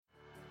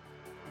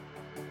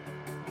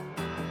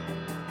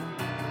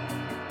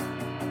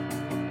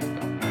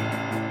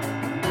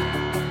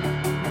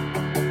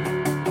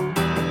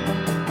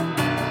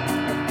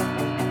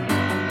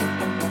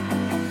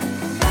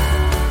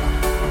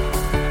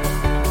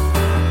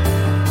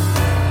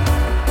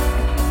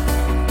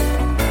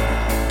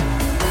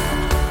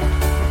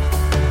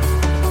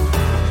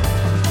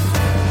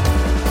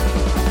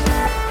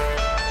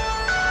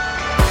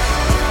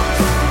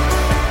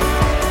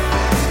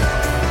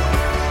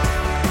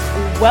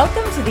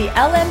Welcome to the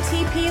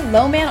LMTP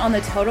Low Man on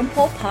the Totem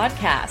Pole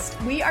podcast.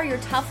 We are your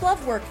tough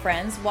love work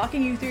friends,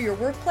 walking you through your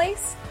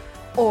workplace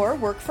or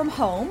work from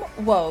home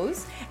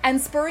woes and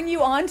spurring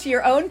you on to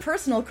your own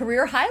personal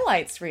career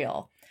highlights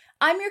reel.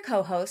 I'm your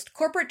co-host,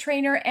 corporate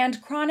trainer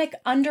and chronic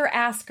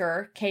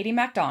under-asker, Katie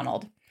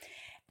MacDonald.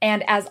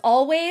 And as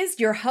always,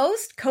 your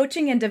host,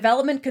 coaching and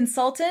development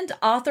consultant,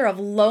 author of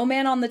Low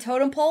Man on the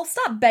Totem Pole,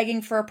 Stop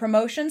Begging for a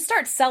Promotion,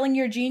 Start Selling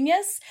Your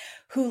Genius,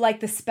 who, like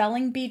the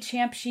spelling bee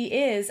champ she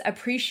is,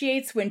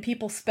 appreciates when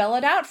people spell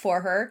it out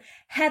for her.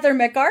 Heather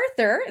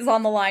MacArthur is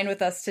on the line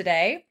with us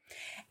today.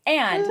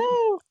 And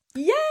hello.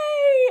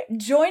 Yay!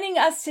 Joining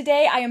us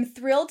today, I am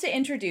thrilled to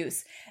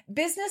introduce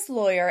business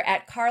lawyer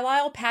at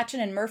Carlisle, Patchen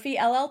and Murphy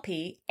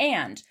LLP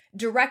and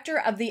director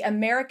of the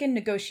American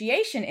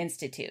Negotiation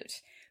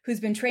Institute, who's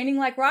been training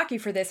like Rocky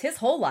for this his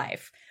whole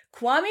life,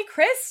 Kwame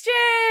Christian.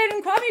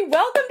 Kwame,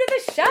 welcome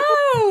to the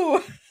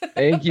show.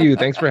 Thank you.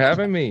 Thanks for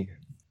having me.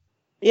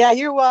 Yeah,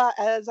 you're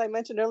as I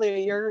mentioned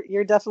earlier,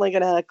 you're definitely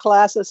going to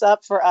class us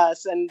up for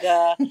us, and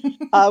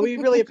we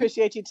really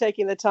appreciate you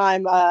taking the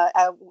time.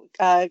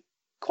 Kwame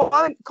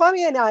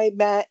and I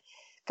met,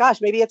 gosh,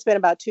 maybe it's been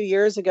about 2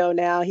 years ago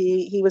now.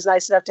 He was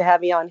nice enough to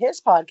have me on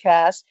his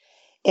podcast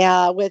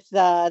with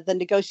the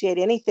Negotiate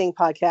Anything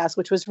podcast,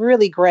 which was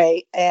really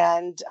great.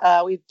 And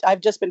I've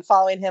just been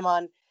following him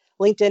on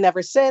LinkedIn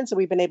ever since, and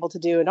we've been able to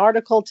do an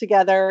article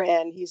together.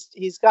 And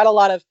he's got a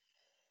lot of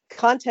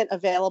content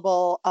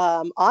available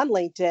on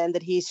LinkedIn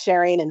that he's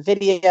sharing, and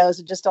videos,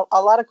 and just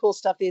a lot of cool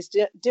stuff he's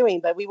doing.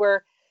 But we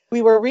were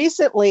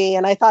recently,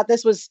 and I thought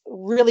this was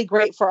really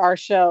great for our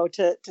show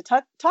to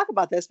talk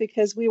about this,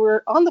 because we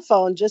were on the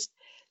phone just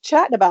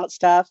chatting about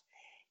stuff.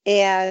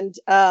 And,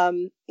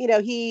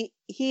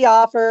 he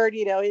offered,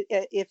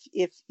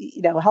 if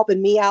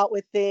helping me out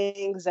with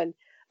things. And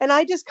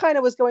I just kind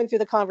of was going through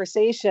the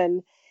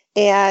conversation,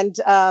 and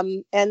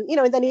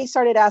then he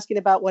started asking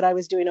about what I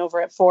was doing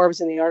over at Forbes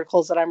and the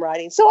articles that I'm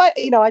writing. So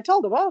I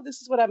told him, oh, this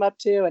is what I'm up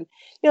to. And,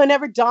 it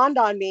never dawned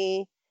on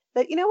me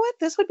that,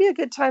 this would be a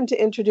good time to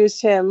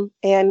introduce him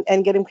and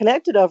get him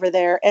connected over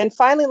there. And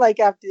finally, like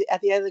at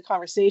the end of the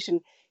conversation,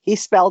 he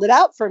spelled it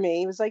out for me.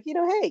 He was like,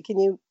 hey,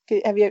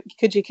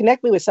 could you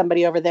connect me with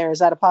somebody over there? Is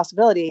that a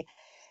possibility?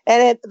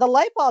 And the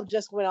light bulb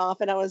just went off,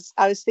 and I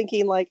was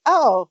thinking like,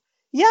 oh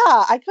yeah,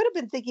 I could have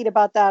been thinking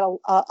about that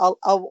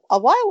a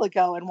while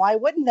ago. And why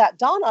wouldn't that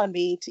dawn on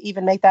me to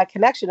even make that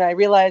connection? And I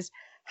realized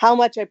how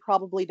much I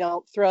probably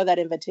don't throw that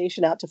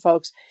invitation out to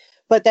folks.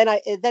 But then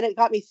it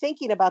got me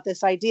thinking about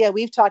this idea.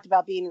 We've talked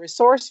about being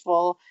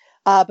resourceful,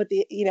 but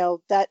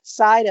that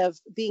side of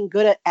being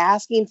good at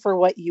asking for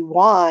what you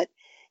want.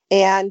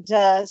 And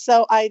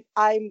so I'm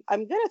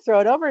going to throw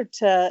it over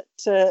to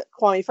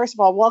Kwame. First of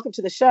all, welcome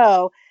to the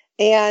show,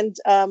 and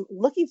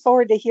looking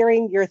forward to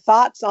hearing your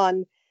thoughts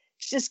on,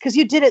 just because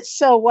you did it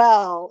so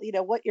well,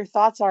 what your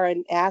thoughts are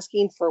in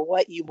asking for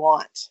what you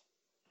want.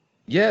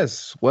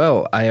 Yes,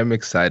 well, I am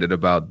excited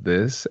about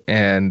this,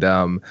 and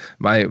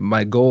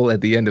my goal at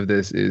the end of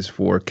this is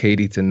for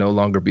Katie to no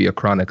longer be a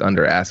chronic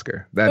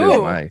under-asker.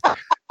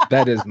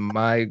 That is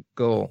my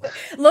goal.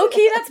 Low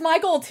key, that's my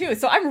goal too.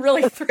 So I'm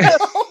really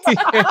thrilled.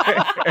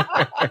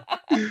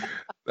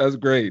 That's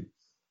great.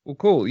 Well,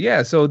 cool.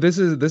 Yeah. So this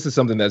is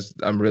something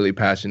I'm really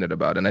passionate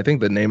about, and I think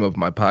the name of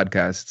my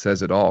podcast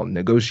says it all.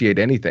 Negotiate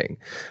anything.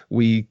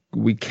 We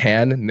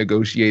can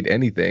negotiate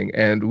anything,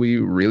 and we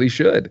really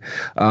should.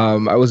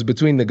 I was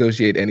between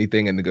negotiate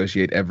anything and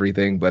negotiate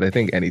everything, but I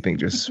think anything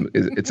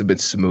it's a bit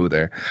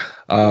smoother.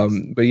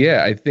 But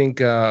yeah, I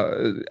think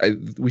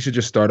we should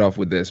just start off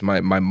with this.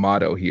 My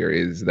motto here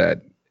is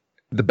that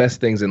the best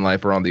things in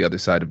life are on the other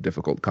side of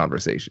difficult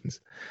conversations.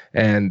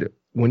 And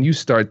when you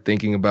start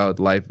thinking about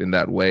life in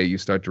that way, you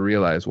start to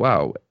realize,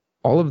 wow,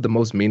 all of the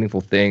most meaningful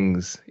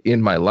things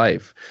in my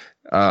life,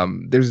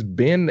 there's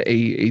been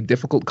a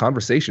difficult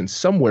conversation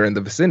somewhere in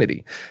the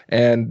vicinity.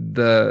 And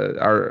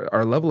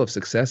our level of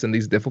success in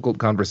these difficult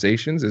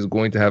conversations is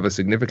going to have a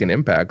significant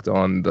impact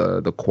on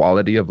the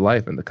quality of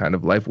life and the kind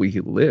of life we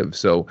live.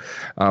 So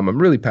I'm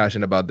really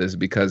passionate about this,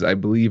 because I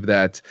believe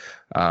that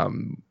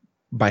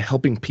by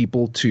helping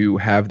people to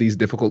have these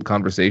difficult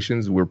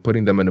conversations, we're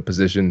putting them in a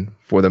position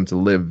for them to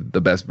live the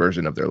best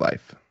version of their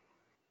life.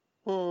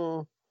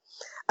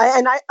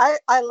 I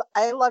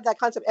love that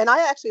concept. And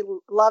I actually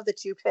love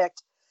that you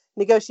picked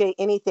negotiate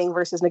anything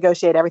versus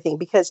negotiate everything,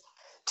 because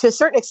to a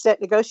certain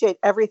extent, negotiate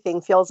everything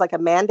feels like a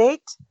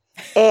mandate.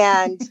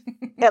 And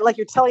like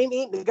you're telling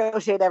me,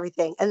 negotiate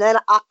everything. And then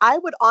I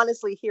would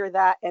honestly hear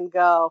that and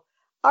go,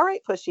 all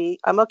right, pushy,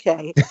 I'm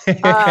okay.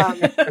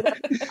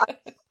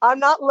 I'm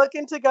not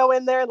looking to go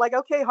in there and like,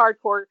 okay,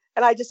 hardcore.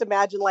 And I just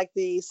imagine like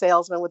the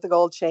salesman with the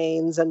gold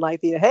chains and like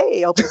the,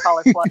 hey, open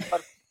collar plus.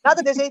 Not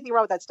that there's anything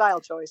wrong with that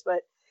style choice,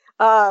 but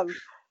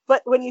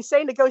when you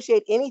say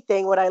negotiate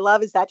anything, what I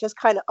love is that just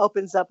kind of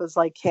opens up as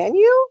like, can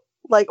you?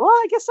 Like, well,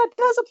 I guess that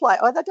does apply.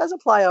 Oh, that does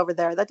apply over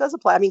there. That does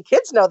apply. I mean,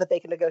 kids know that they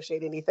can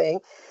negotiate anything.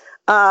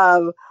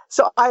 So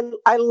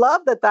I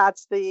love that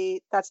that's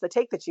the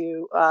take that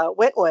you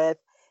went with.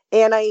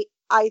 And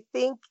I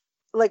think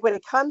like when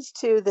it comes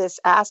to this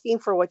asking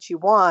for what you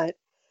want,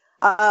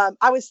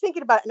 I was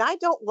thinking about it, and I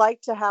don't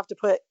like to have to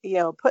put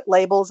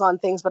labels on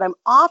things, but I'm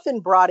often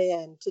brought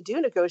in to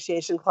do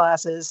negotiation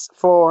classes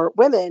for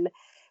women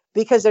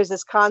because there's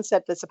this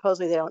concept that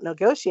supposedly they don't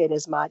negotiate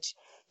as much.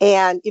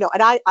 And,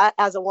 and I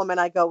as a woman,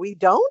 I go, we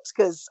don't,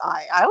 because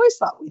I always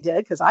thought we did,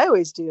 because I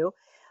always do.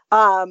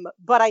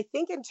 But I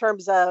think in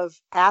terms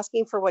of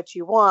asking for what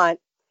you want,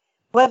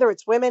 whether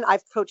it's women,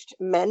 I've coached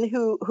men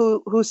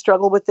who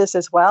struggle with this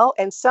as well.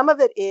 And some of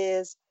it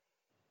is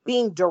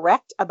being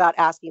direct about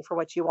asking for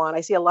what you want.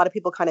 I see a lot of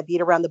people kind of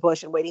beat around the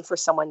bush and waiting for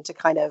someone to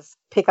kind of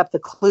pick up the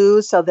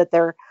clues so that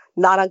they're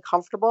not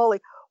uncomfortable.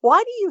 Like,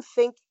 why do you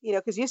think,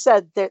 because you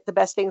said that the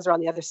best things are on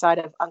the other side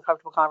of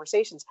uncomfortable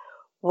conversations.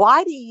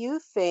 Why do you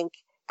think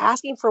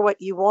asking for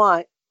what you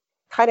want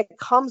kind of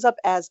comes up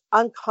as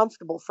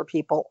uncomfortable for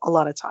people a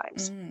lot of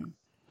times?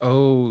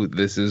 Oh,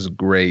 this is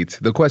great.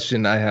 The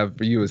question I have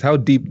for you is, how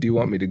deep do you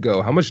want me to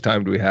go? How much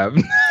time do we have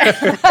to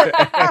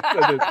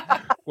answer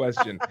this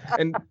question?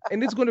 And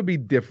it's going to be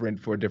different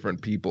for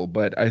different people,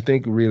 but I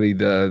think really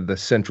the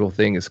central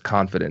thing is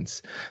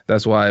confidence.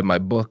 That's why my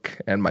book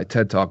and my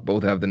TED Talk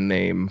both have the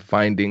name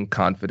Finding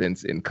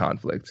Confidence in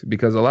Conflict,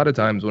 because a lot of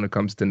times when it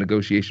comes to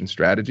negotiation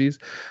strategies,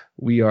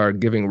 we are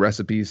giving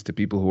recipes to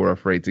people who are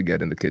afraid to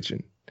get in the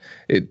kitchen.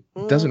 It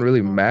doesn't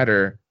really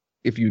matter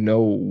if you know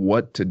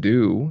what to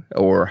do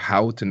or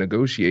how to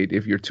negotiate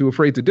if you're too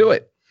afraid to do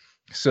it.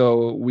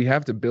 So we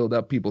have to build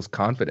up people's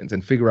confidence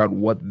and figure out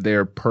what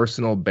their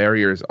personal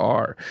barriers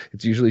are.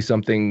 It's usually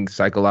something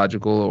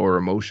psychological or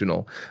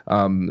emotional.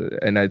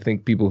 And I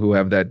think people who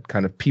have that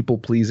kind of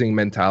people-pleasing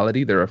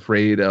mentality, they're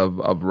afraid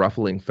of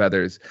ruffling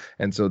feathers.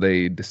 And so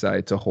they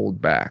decide to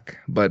hold back.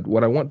 But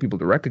what I want people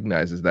to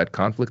recognize is that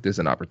conflict is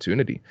an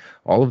opportunity.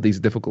 All of these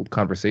difficult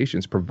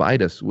conversations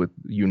provide us with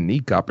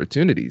unique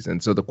opportunities.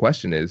 And so the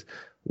question is,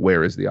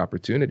 where is the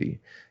opportunity?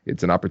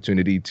 It's an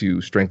opportunity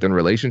to strengthen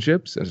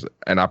relationships,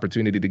 an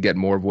opportunity to get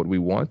more of what we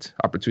want,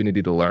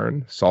 opportunity to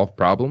learn, solve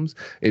problems.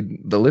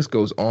 The list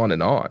goes on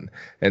and on.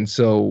 And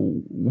so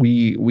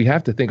we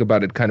have to think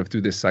about it kind of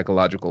through this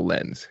psychological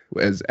lens.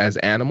 As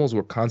animals,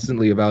 we're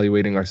constantly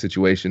evaluating our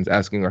situations,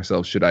 asking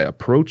ourselves, should I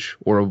approach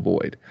or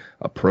avoid?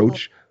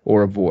 Approach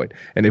or avoid.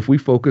 And if we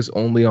focus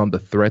only on the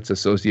threats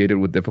associated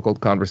with difficult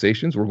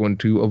conversations, we're going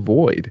to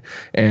avoid.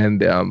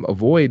 And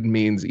avoid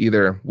means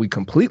either we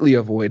completely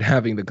avoid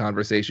having the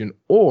conversation,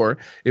 or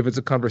if it's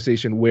a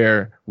conversation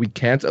where we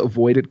can't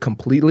avoid it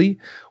completely,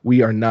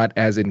 we are not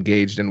as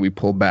engaged and we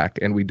pull back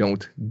and we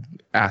don't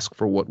ask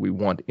for what we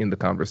want in the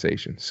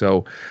conversation.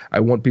 So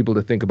I want people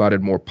to think about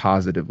it more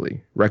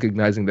positively,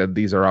 recognizing that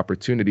these are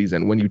opportunities.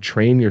 And when you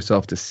train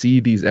yourself to see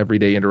these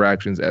everyday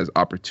interactions as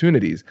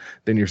opportunities,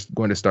 then you're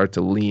going to start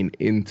to lean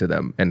into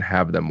them and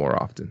have them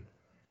more often.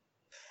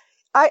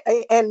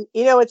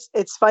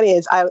 It's funny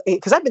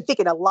because I've been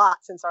thinking a lot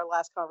since our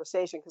last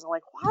conversation, because I'm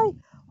like, why?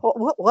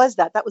 What was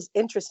that? That was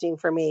interesting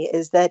for me,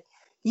 is that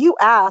you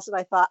asked and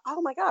I thought,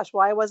 oh my gosh,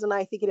 why wasn't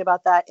I thinking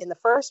about that in the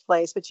first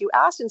place? But you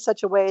asked in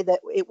such a way that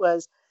it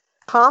was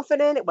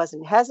confident, it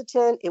wasn't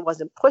hesitant, it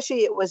wasn't pushy.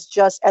 It was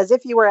just as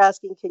if you were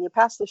asking, can you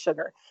pass the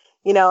sugar?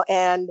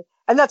 And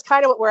that's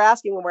kind of what we're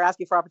asking when we're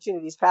asking for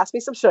opportunities. Pass me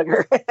some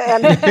sugar.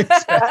 And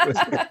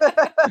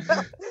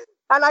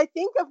and I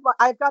think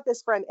I've got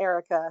this friend,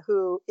 Erica,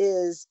 who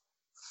is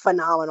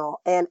phenomenal.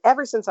 And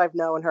ever since I've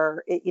known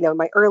her, in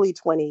my early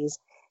 20s,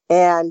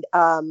 and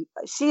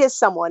she is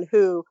someone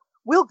who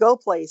will go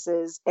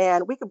places,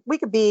 and we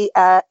could be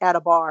at a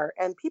bar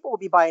and people will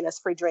be buying us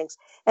free drinks.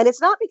 And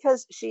it's not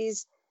because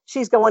she's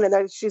going in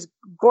there, she's a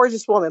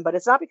gorgeous woman, but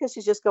it's not because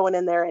she's just going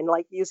in there and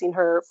like using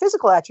her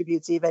physical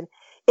attributes even.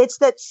 It's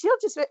that she'll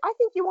just say, I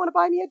think you want to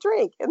buy me a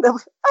drink. And they'll,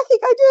 I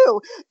think I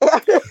do.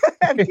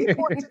 And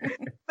people,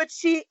 but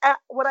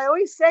what I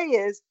always say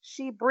is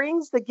she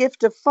brings the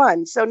gift of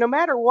fun. So no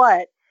matter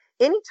what,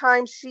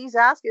 anytime she's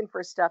asking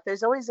for stuff,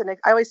 there's always I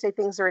always say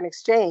things are in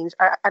exchange.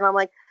 And I'm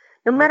like,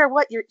 no matter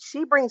what,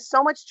 she brings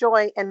so much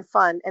joy and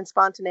fun and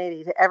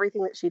spontaneity to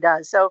everything that she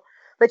does. So,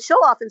 but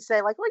she'll often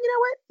say like, well, you know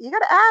what? You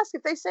got to ask.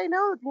 If they say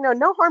no,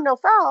 no harm, no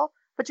foul,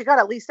 but you got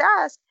to at least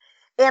ask.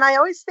 And I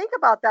always think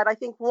about that. I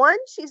think, one,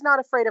 she's not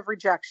afraid of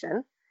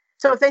rejection.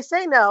 So if they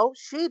say no,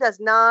 she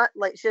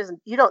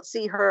doesn't, you don't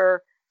see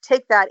her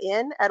take that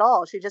in at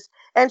all. She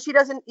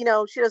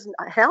doesn't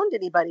hound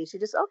anybody. She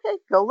just, okay,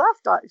 go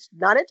left.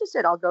 Not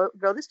interested. I'll go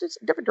this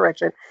different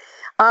direction.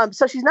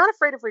 So she's not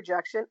afraid of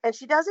rejection, and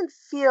she doesn't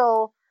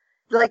feel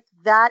like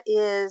that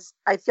is,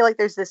 I feel like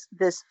there's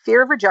this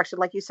fear of rejection,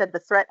 like you said, the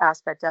threat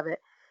aspect of it.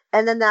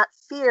 And then that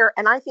fear,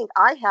 and I think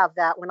I have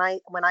that when I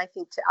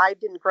I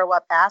didn't grow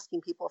up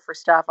asking people for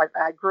stuff.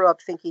 I grew up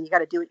thinking you got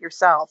to do it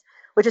yourself,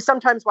 which is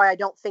sometimes why I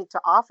don't think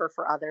to offer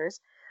for others.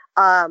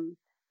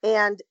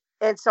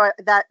 And so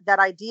that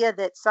idea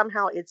that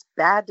somehow it's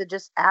bad to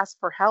just ask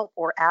for help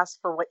or ask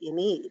for what you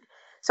need.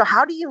 So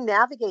how do you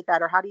navigate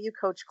that, or how do you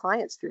coach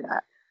clients through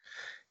that?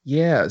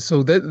 Yeah,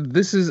 so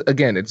this is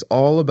again, it's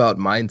all about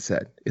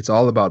mindset. It's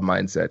all about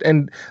mindset.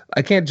 And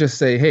I can't just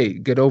say, "Hey,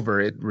 get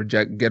over it,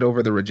 get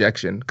over the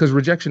rejection," because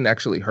rejection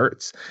actually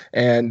hurts.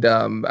 And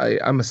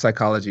I'm a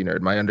psychology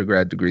nerd. My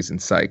undergrad degree's in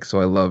psych, so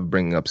I love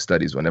bringing up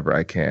studies whenever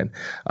I can.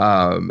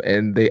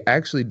 And they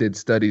actually did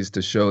studies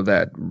to show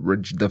that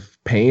the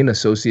pain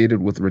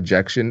associated with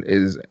rejection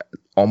is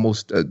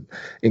almost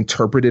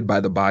interpreted by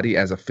the body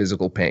as a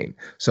physical pain.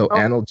 So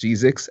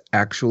analgesics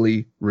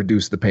actually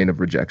reduce the pain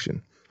of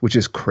rejection, which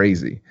is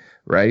crazy,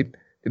 right?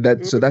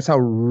 So that's how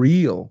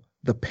real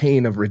the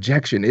pain of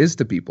rejection is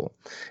to people.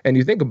 And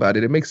you think about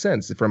it, it makes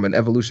sense from an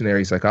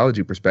evolutionary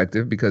psychology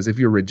perspective, because if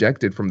you're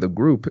rejected from the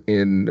group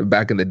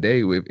back in the day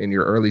in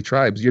your early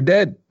tribes, you're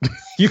dead.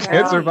 You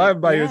can't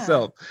survive by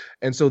yourself.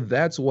 And so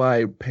that's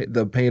why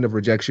the pain of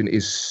rejection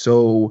is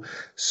so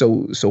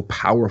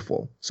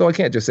powerful. So I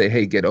can't just say,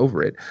 hey, get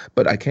over it,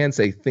 but I can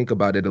say, think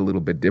about it a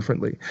little bit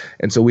differently.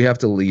 And so we have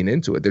to lean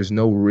into it. There's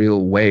no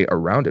real way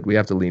around it. We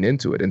have to lean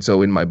into it. And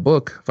so in my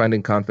book,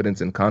 Finding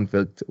Confidence in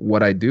Conflict,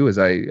 what I do is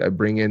I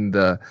bring in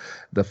the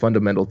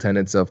fundamental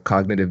tenets of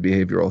cognitive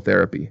behavioral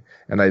therapy.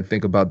 And I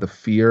think about the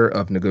fear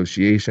of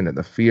negotiation and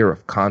the fear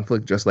of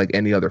conflict, just like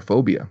any other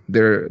phobia.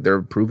 There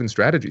are proven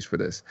strategies for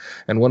this.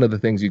 And one of the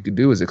things you could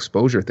do is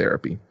exposure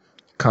therapy.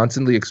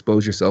 Constantly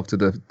expose yourself to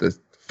the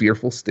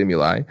fearful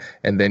stimuli,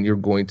 and then you're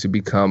going to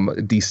become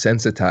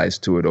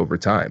desensitized to it over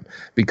time.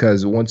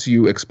 Because once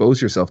you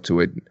expose yourself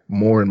to it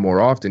more and more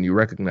often, you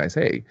recognize,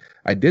 hey,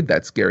 I did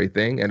that scary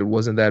thing and it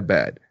wasn't that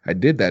bad. I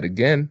did that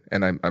again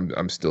and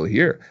I'm still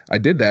here. I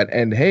did that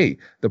and hey,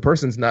 the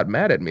person's not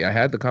mad at me. I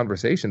had the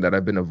conversation that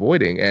I've been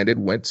avoiding and it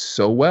went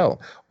so well.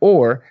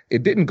 Or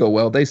it didn't go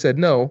well. They said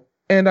no.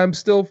 And I'm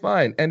still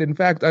fine. And in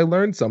fact, I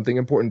learned something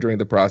important during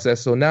the process.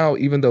 So now,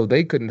 even though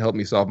they couldn't help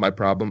me solve my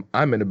problem,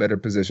 I'm in a better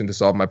position to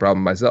solve my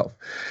problem myself.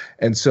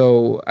 And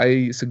so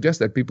I suggest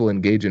that people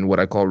engage in what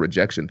I call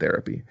rejection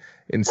therapy.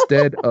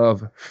 Instead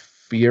of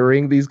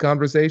fearing these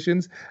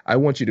conversations, I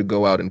want you to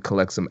go out and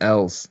collect some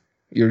L's.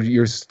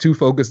 You're too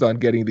focused on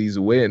getting these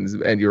wins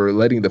and you're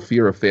letting the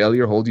fear of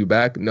failure hold you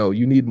back. No,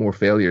 you need more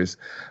failures,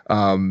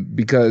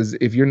 because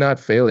if you're not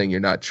failing, you're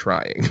not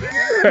trying.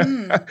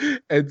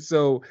 And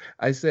so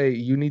I say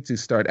you need to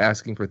start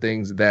asking for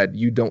things that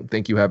you don't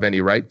think you have any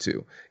right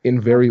to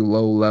in very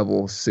low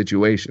level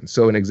situations.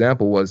 So an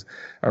example was,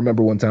 I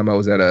remember one time I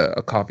was at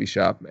a coffee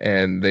shop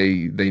and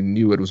they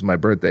knew it was my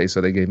birthday. So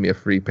they gave me a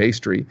free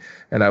pastry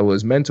and I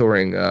was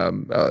mentoring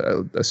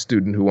a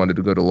student who wanted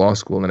to go to law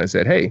school. And I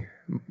said, hey,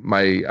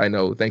 I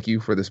know, thank you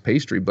for this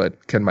pastry,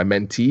 but can my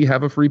mentee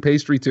have a free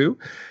pastry too?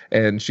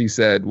 And she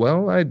said,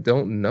 well, I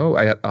don't know.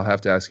 I'll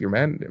have to ask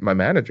my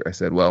manager. I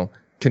said, well,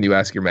 can you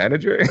ask your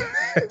manager?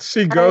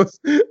 She goes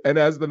and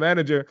asks the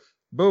manager.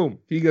 Boom,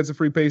 he gets a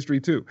free pastry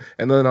too.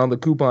 And then on the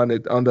coupon,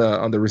 on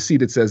the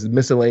receipt, it says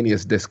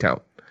miscellaneous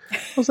discount. I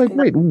was like,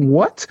 wait,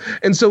 what?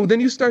 And so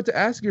then you start to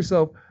ask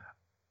yourself,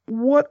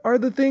 what are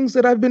the things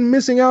that I've been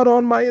missing out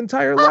on my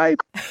entire life?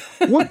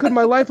 What could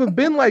my life have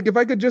been like if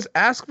I could just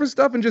ask for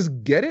stuff and just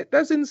get it?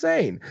 That's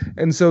insane.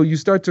 And so you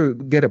start to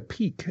get a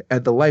peek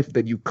at the life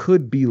that you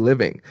could be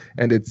living.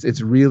 And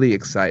it's really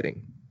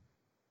exciting.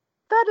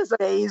 That is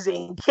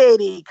amazing.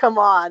 Katie, come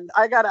on.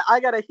 I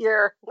gotta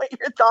hear what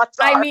your thoughts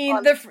are. I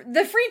mean, the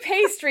free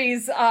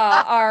pastries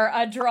are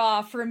a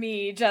draw for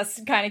me,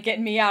 just kind of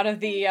getting me out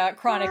of the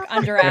chronic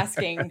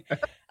under-asking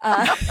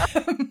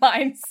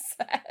mindset.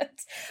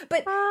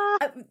 But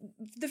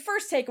the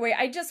first takeaway,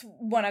 I just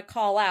want to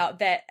call out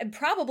that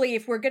probably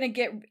if we're going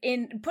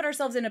to put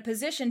ourselves in a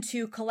position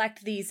to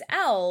collect these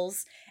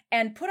L's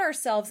and put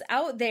ourselves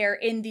out there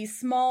in these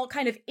small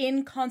kind of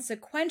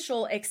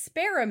inconsequential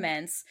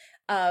experiments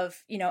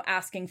of,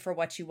 asking for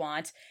what you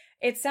want,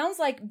 it sounds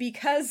like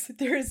because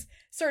there's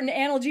certain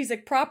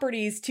analgesic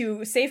properties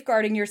to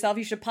safeguarding yourself,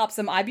 you should pop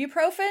some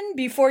ibuprofen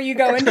before you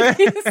go into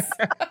these.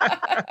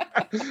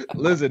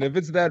 Listen, if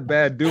it's that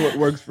bad, do what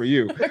works for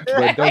you,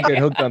 but don't get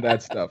hooked on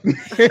that stuff.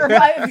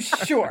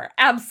 Sure,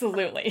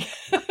 absolutely.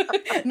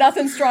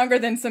 Nothing stronger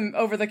than some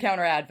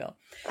over-the-counter Advil.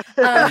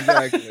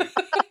 Exactly.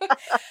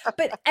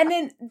 And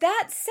then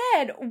that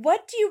said,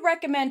 what do you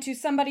recommend to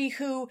somebody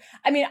who,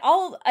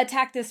 I'll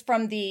attack this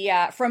from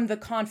the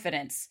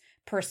confidence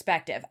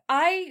perspective.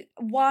 I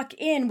walk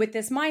in with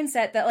this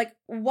mindset that, like,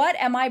 what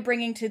am I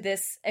bringing to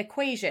this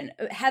equation?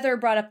 Heather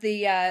brought up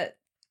the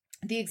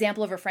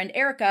example of her friend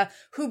Erica,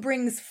 who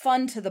brings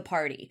fun to the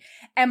party.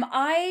 Am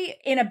I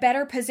in a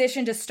better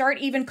position to start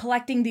even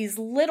collecting these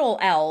little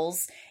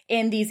L's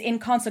in these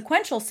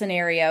inconsequential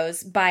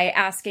scenarios by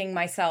asking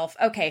myself,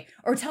 okay,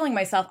 or telling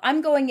myself,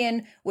 I'm going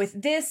in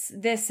with this,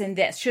 this, and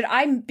this. Should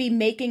I be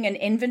making an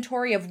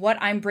inventory of what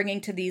I'm bringing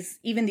to these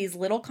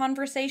little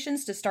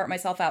conversations to start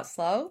myself out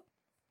slow?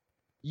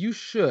 You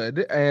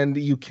should, and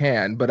you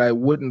can, but I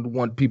wouldn't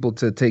want people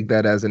to take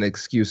that as an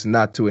excuse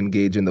not to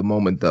engage in the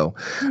moment, though,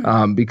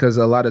 because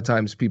a lot of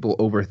times people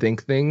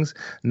overthink things,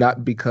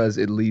 not because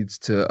it leads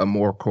to a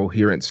more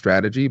coherent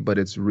strategy, but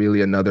it's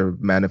really another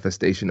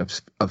manifestation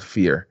of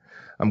fear.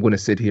 I'm going to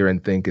sit here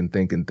and think and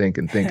think and think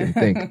and think and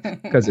think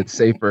because it's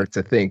safer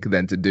to think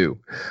than to do.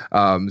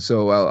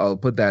 So I'll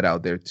put that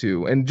out there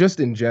too. And just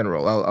in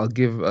general, I'll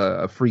give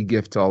a free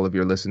gift to all of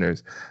your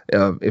listeners.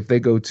 If they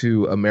go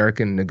to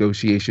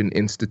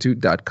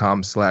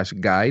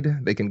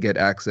AmericanNegotiationInstitute.com/guide, they can get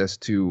access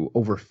to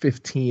over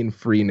 15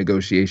 free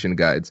negotiation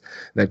guides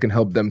that can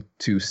help them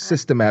to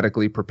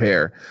systematically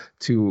prepare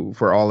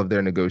for all of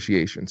their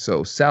negotiations.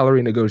 So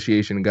salary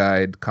negotiation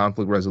guide,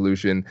 conflict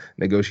resolution,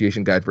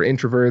 negotiation guide for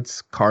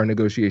introverts, car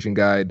negotiation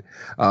guide,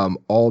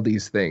 all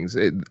these things,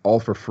 all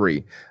for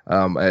free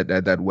at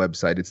that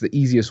website. It's the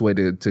easiest way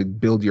to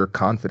build your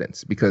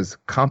confidence, because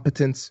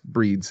competence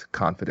breeds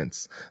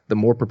confidence. The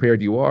more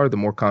prepared you are, the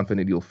more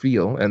confident you'll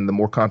feel. And the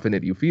more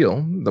confident you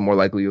feel, the more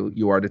likely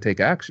you are to take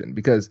action,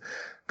 because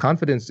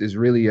confidence is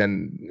really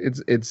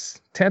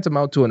it's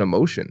tantamount to an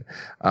emotion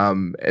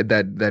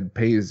that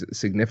pays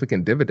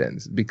significant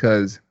dividends,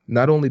 because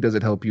not only does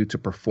it help you to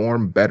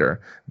perform better,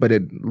 but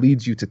it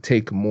leads you to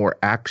take more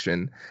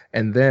action.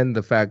 And then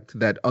the fact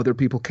that other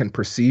people can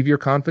perceive your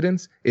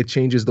confidence, it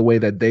changes the way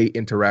that they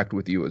interact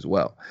with you as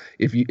well.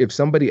 If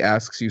somebody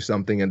asks you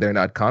something and they're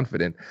not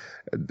confident,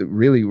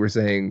 really we're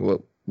saying,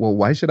 well,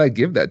 why should I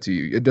give that to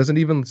you? It doesn't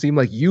even seem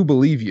like you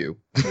believe you.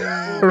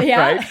 Right?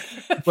 Yeah,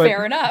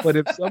 fair enough. But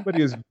if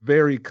somebody is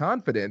very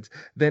confident,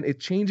 then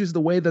it changes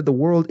the way that the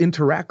world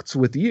interacts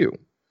with you.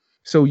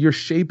 So you're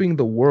shaping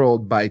the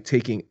world by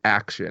taking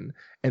action.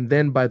 And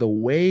then by the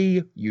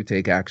way you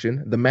take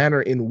action, the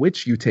manner in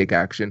which you take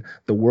action,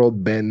 the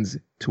world bends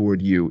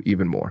toward you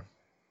even more.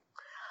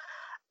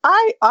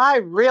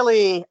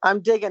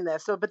 I'm digging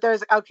this. So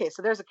there's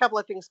a couple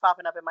of things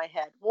popping up in my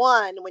head.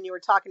 One, when you were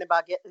talking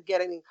about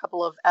getting a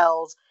couple of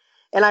L's,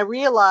 and I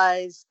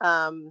realize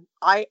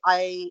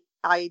I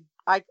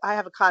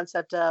have a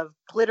concept of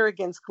glitter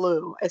against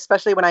glue,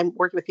 especially when I'm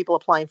working with people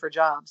applying for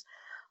jobs.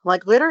 I'm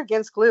like, glitter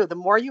against glue. The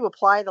more you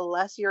apply, the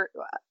less you're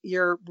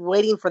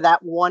waiting for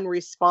that one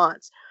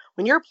response.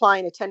 When you're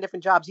applying to 10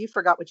 different jobs, you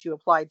forgot what you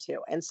applied to.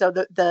 And so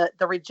the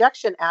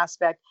rejection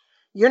aspect,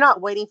 you're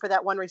not waiting for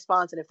that one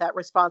response. And if that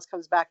response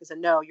comes back as a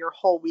no, your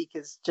whole week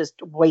is just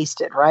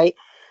wasted, right?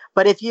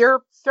 But if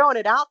you're throwing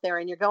it out there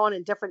and you're going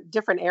in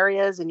different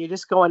areas and you're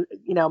just going,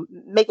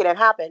 making it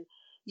happen,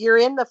 you're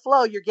in the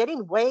flow. You're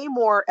getting way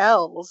more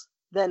L's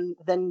than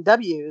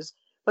W's.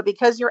 But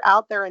because you're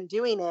out there and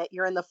doing it,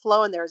 you're in the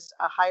flow and there's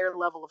a higher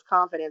level of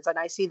confidence. And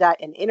I see that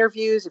in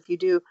interviews. If you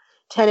do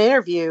 10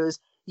 interviews,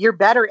 you're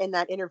better in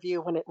that interview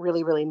when it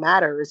really, really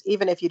matters,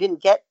 even if you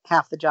didn't get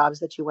half the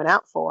jobs that you went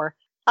out for.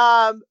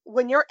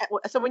 When you're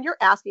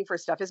asking for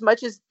stuff, as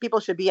much as people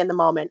should be in the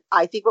moment,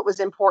 I think what was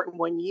important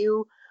when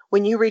you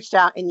reached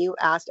out and you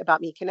asked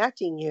about me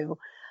connecting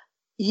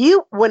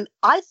when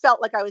I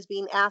felt like I was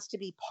being asked to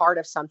be part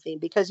of something,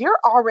 because you're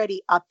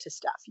already up to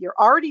stuff. You're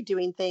already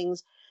doing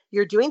things.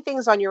 You're doing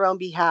things on your own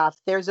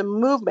behalf. There's a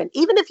movement.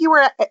 Even if you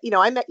were,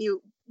 I met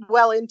you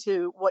well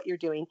into what you're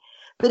doing.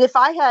 But if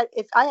I had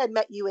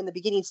met you in the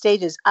beginning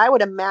stages, I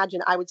would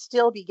imagine I would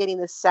still be getting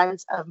this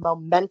sense of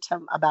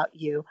momentum about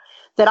you,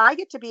 that I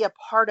get to be a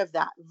part of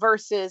that.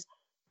 Versus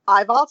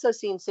I've also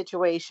seen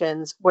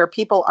situations where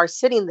people are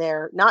sitting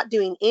there not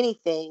doing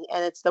anything,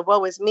 and it's the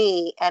woe is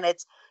me, and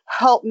it's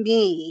help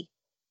me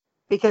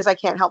because I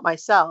can't help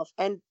myself.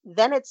 And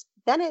then it's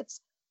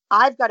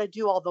I've got to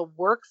do all the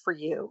work for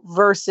you,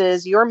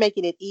 versus you're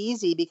making it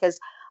easy because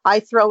I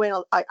threw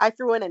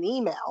in an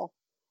email.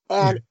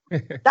 And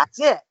that's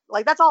it.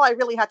 Like, that's all I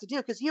really had to do,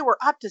 because you were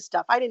up to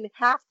stuff. I didn't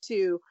have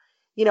to,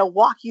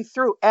 walk you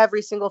through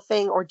every single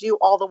thing or do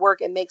all the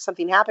work and make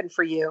something happen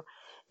for you.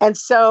 And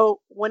so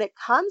when it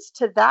comes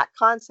to that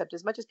concept,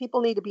 as much as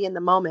people need to be in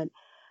the moment,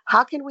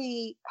 how can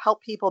we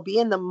help people be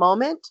in the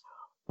moment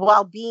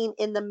while being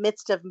in the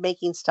midst of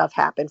making stuff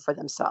happen for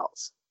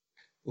themselves?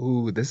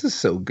 Ooh, this is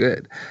so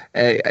good.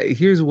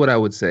 Here's what I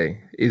would say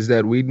is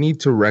that we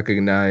need to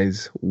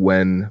recognize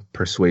when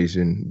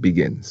persuasion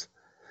begins.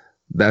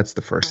 That's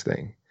the first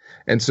thing.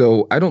 And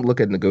so I don't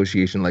look at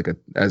negotiation like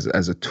as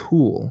a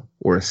tool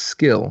or a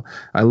skill.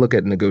 I look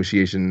at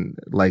negotiation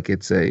like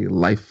it's a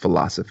life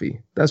philosophy.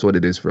 That's what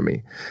it is for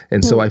me.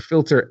 And so I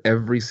filter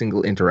every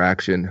single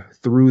interaction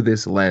through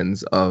this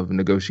lens of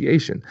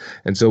negotiation.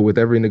 And so with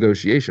every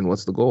negotiation,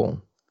 what's the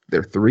goal? There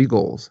are 3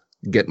 goals: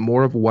 get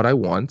more of what I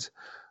want,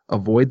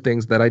 avoid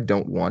things that I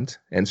don't want,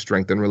 and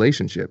strengthen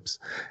relationships.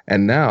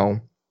 And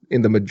now,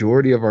 in the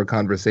majority of our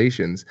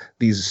conversations,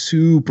 these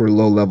super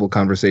low-level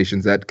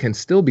conversations that can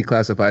still be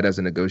classified as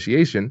a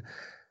negotiation,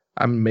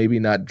 I'm maybe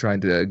not trying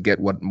to get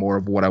more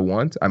of what I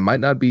want. I might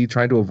not be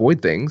trying to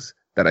avoid things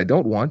that I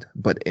don't want,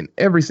 but in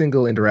every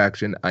single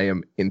interaction, I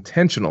am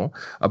intentional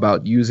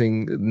about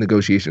using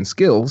negotiation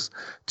skills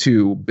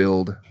to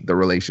build the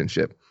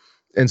relationship.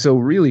 And so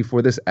really,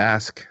 for this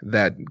ask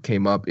that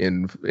came up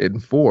in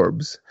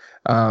Forbes,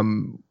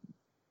 in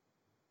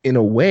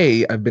a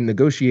way, I've been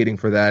negotiating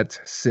for that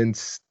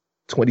since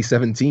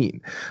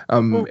 2017.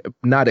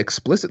 Not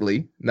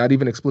explicitly, not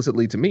even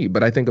explicitly to me,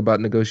 but I think about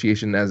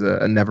negotiation as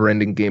a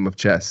never-ending game of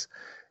chess.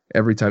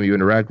 Every time you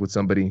interact with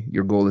somebody,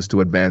 your goal is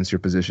to advance your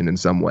position in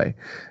some way.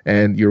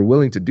 And you're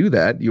willing to do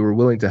that. You were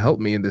willing to help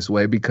me in this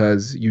way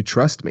because you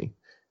trust me.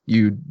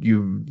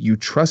 You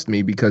trust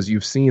me because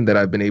you've seen that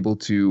I've been able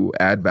to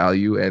add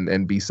value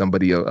and be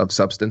somebody of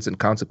substance and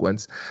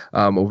consequence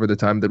over the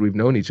time that we've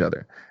known each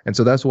other. And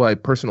so that's why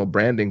personal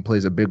branding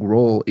plays a big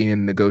role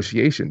in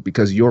negotiation,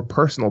 because your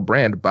personal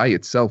brand by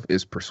itself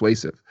is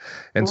persuasive.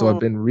 And so I've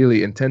been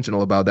really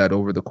intentional about that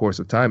over the course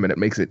of time. And it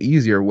makes it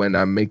easier when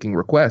I'm making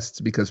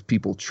requests because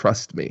people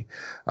trust me,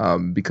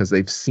 because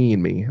they've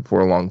seen me for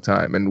a long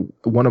time. And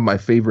one of my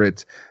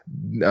favorite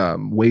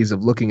ways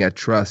of looking at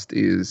trust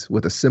is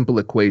with a simple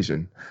equation.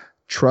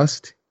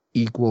 Trust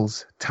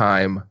equals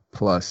time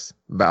plus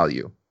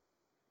value.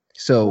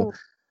 So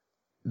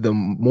the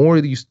more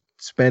you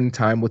spend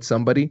time with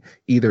somebody,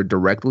 either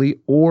directly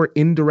or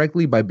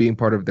indirectly by being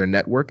part of their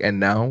network, and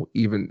now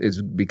even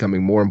is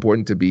becoming more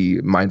important to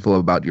be mindful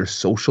about your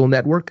social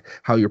network,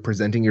 how you're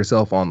presenting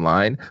yourself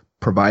online,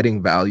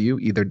 providing value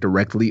either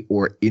directly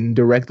or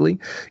indirectly,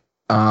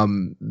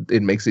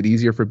 it makes it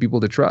easier for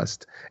people to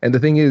trust. And the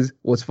thing is,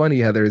 what's funny,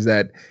 Heather, is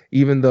that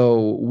even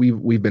though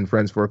we've been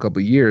friends for a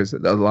couple of years,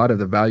 a lot of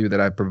the value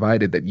that I've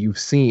provided that you've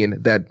seen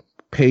that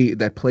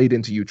played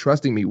into you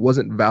trusting me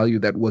wasn't value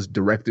that was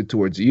directed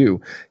towards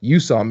you. You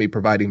saw me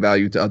providing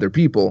value to other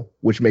people,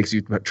 which makes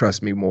you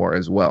trust me more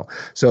as well.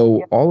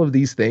 So all of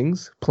these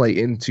things play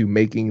into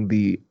making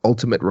the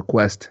ultimate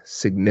request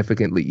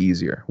significantly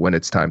easier when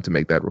it's time to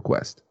make that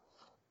request.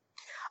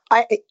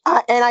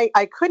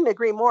 I couldn't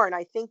agree more. And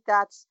I think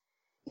that's,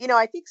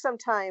 I think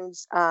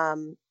sometimes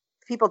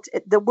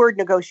the word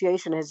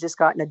negotiation has just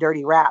gotten a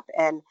dirty rap.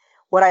 And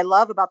what I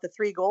love about the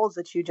 3 goals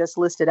that you just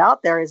listed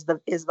out there is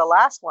the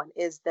last one,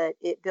 is that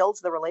it builds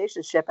the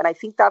relationship. And I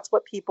think that's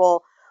what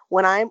people,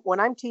 when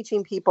I'm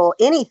teaching people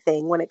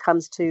anything, when it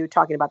comes to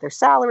talking about their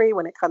salary,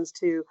 when it comes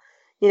to,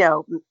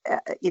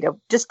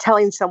 just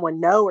telling someone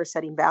no or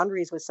setting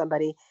boundaries with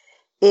somebody,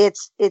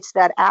 it's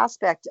that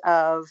aspect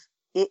of,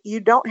 you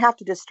don't have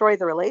to destroy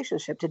the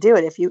relationship to do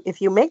it.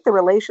 If you make the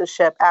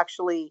relationship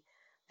actually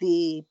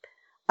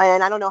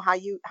and I don't know how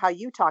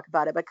you talk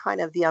about it, but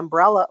kind of the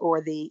umbrella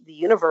or the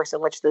universe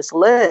in which this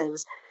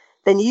lives,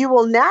 then you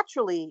will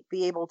naturally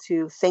be able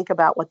to think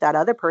about what that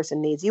other person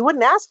needs. You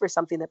wouldn't ask for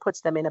something that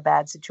puts them in a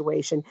bad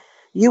situation.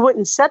 You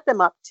wouldn't set them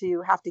up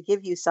to have to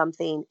give you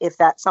something if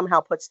that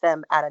somehow puts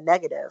them at a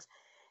negative.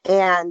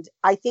 And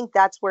I think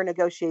that's where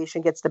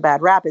negotiation gets the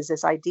bad rap, is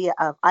this idea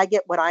of I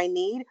get what I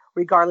need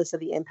regardless of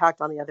the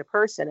impact on the other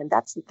person. And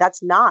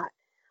that's not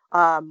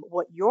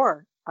what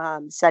you're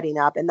setting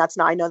up. And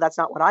I know that's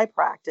not what I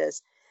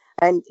practice.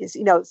 And,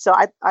 so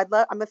I'm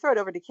going to throw it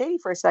over to Katie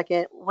for a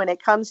second when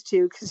it comes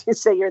to, because you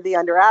say you're the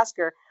under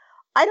asker.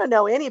 I don't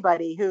know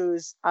anybody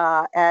who's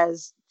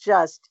as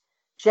just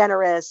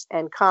generous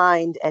and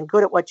kind and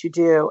good at what you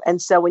do.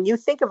 And so when you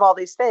think of all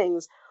these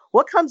things,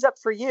 what comes up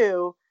for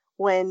you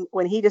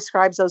when he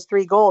describes those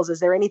 3 goals? Is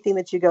there anything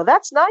that you go,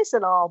 that's nice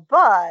and all,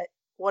 but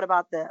what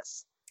about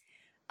this?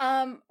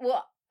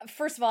 Well,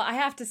 first of all, I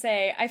have to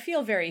say, I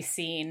feel very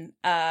seen,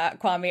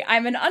 Kwame.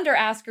 I'm an under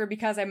asker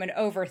because I'm an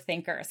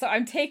overthinker. So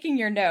I'm taking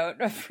your note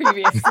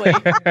previously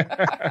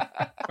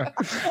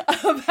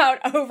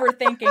about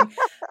overthinking,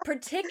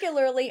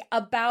 particularly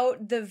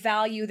about the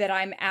value that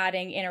I'm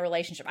adding in a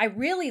relationship. I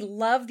really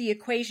love the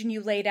equation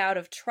you laid out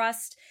of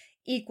trust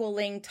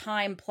equaling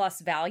time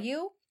plus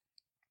value.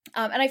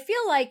 And I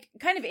feel like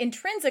kind of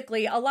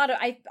intrinsically,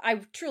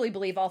 I truly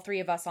believe all 3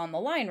 of us on the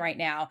line right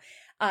now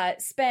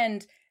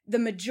spend the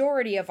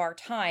majority of our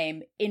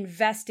time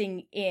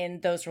investing in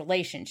those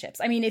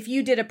relationships. I mean, if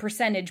you did a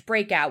percentage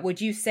breakout,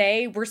 would you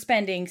say we're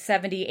spending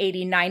 70,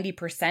 80,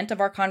 90% of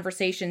our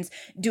conversations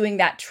doing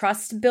that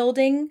trust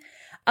building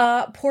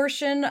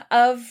portion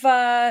of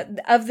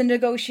the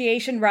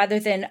negotiation rather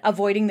than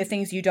avoiding the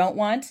things you don't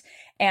want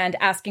and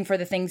asking for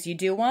the things you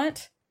do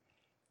want?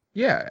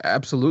 Yeah,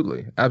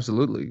 absolutely.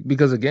 Absolutely.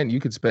 Because again, you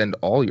could spend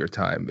all your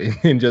time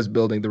in just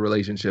building the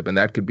relationship, and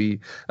that could be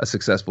a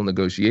successful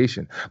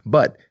negotiation.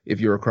 But if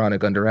you're a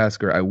chronic under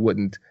asker, I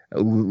wouldn't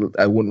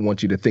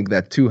want you to think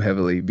that too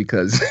heavily,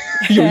 because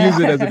you'll use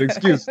it as an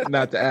excuse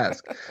not to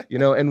ask,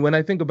 and when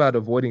I think about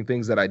avoiding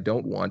things that I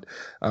don't want,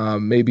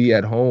 maybe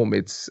at home,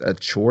 it's a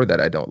chore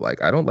that I don't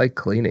like. I don't like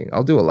cleaning.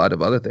 I'll do a lot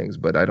of other things,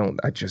 but I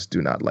just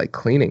do not like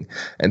cleaning.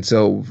 And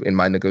so in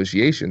my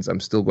negotiations, I'm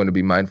still going to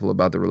be mindful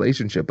about the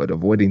relationship, but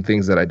avoiding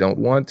things that I don't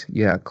want.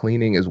 Yeah.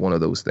 Cleaning is one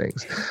of those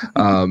things.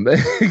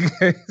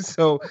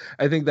 So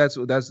I think that's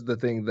the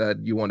thing that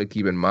you want to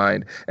keep in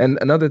mind. And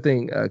another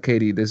thing,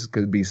 Katie, this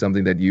could be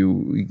something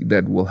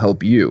that will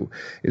help you,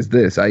 is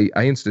this. I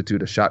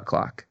institute a shot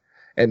clock.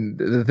 And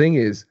the thing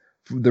is,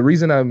 the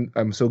reason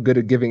I'm so good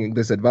at giving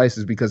this advice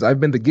is because I've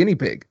been the guinea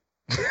pig.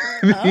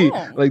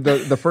 Like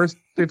the first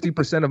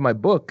 50% of my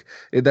book,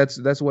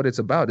 that's what it's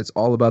about. It's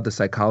all about the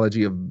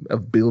psychology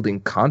of building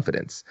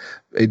confidence.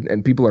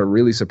 And people are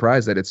really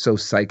surprised that it's so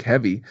psych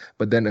heavy.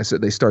 But then as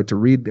they start to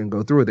read and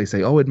go through it, they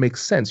say, oh, it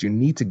makes sense. You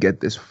need to get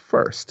this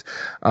first.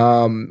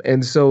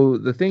 And so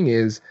the thing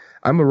is,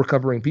 I'm a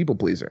recovering people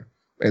pleaser.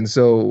 And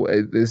so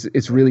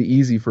it's really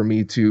easy for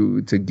me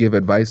to give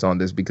advice on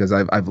this because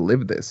I've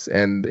lived this,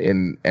 and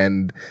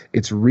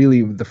it's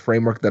really the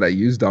framework that I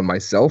used on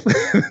myself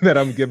that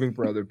I'm giving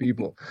for other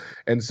people.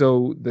 And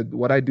so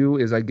what I do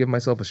is I give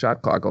myself a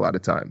shot clock a lot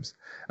of times.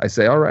 I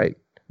say, all right,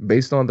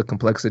 based on the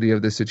complexity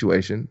of this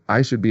situation,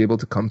 I should be able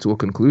to come to a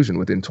conclusion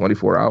within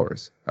 24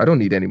 hours. I don't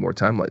need any more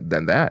time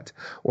than that.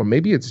 Or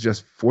maybe it's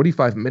just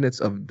 45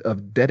 minutes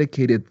of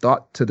dedicated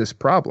thought to this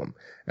problem.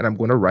 And I'm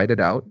going to write it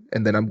out,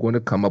 and then I'm going to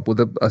come up with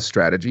a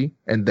strategy,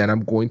 and then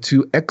I'm going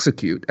to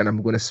execute, and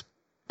I'm going to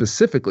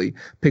specifically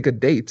pick a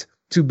date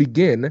to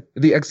begin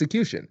the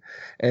execution.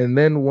 And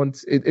then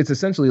once it's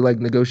essentially like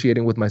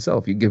negotiating with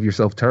myself. You give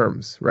yourself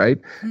terms,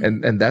 right?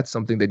 Mm-hmm. And that's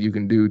something that you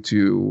can do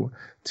to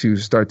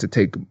start to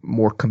take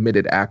more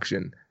committed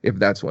action if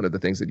that's one of the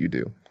things that you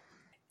do.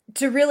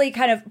 To really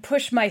kind of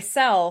push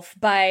myself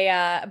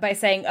by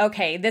saying,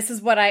 okay, this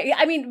is what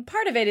I mean,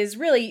 part of it is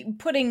really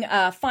putting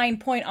a fine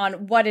point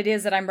on what it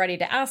is that I'm ready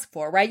to ask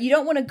for, right? You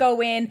don't want to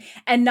go in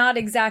and not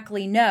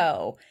exactly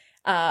know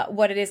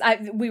what it is.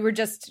 We were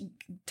just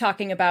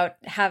talking about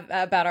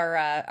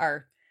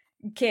our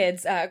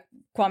kids.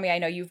 Kwame, I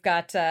know you've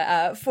got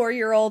a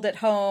 4-year-old at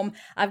home.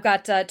 I've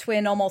got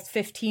twin, almost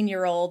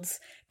 15-year-olds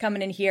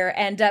coming in here.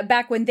 And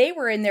back when they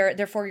were in their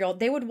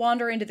 4-year-old, they would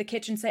wander into the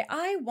kitchen and say,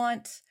 I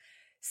want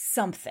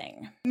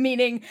something,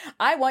 meaning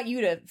I want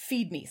you to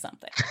feed me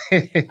something.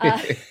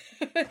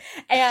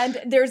 And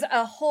there's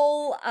a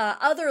whole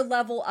other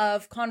level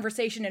of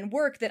conversation and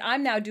work that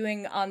I'm now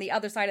doing on the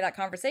other side of that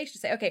conversation to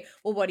say, okay,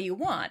 well, what do you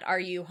want? Are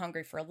you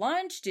hungry for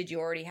lunch? Did you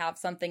already have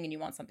something and you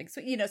want something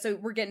sweet? So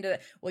we're getting to,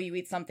 will you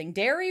eat something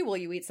dairy? Will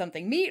you eat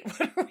something meat?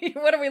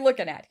 What are we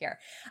looking at here?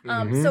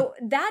 So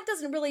that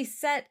doesn't really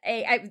set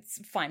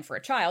it's fine for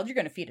a child. You're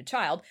going to feed a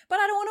child, but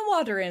I don't want to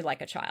wander in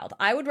like a child.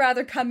 I would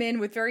rather come in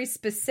with very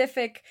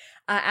specific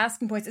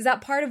asking points. Is that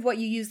part of what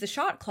you use the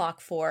shot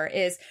clock for,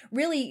 is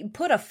really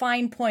put a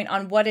fine point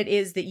on what it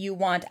is that you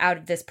want out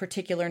of this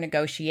particular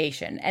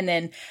negotiation? And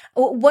then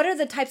what are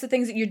the types of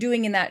things that you're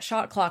doing in that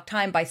shot clock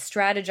time by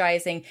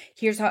strategizing?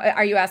 Here's how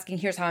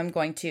I'm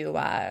going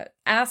to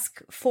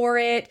ask for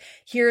it.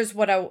 Here's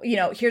what I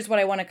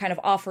want to kind of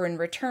offer in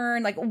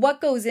return. Like,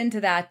 what goes into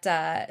that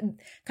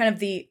kind of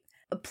the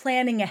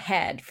planning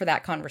ahead for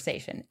that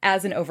conversation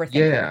as an overthinker?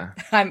 Yeah.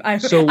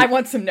 I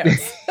want some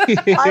notes.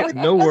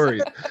 No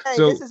worries.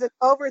 So this is an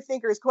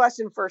overthinker's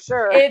question for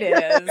sure. It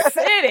is.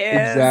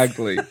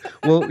 Exactly.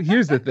 Well,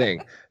 here's the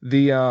thing.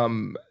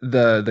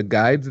 The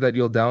guides that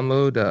you'll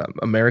download,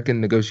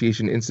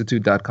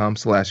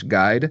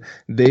 AmericanNegotiationInstitute.com/guide,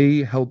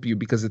 they help you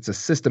because it's a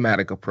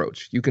systematic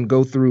approach. You can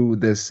go through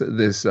this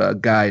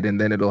guide,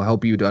 and then it'll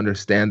help you to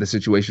understand the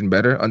situation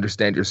better,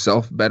 understand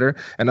yourself better,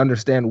 and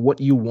understand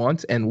what you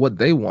want and what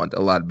they want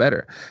a lot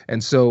better.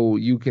 And so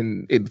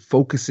it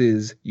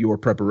focuses your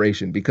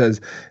preparation, because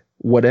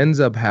what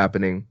ends up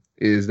happening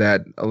is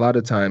that a lot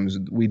of times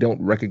we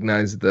don't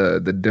recognize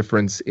the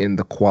difference in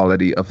the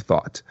quality of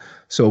thought.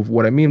 So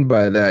what I mean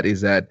by that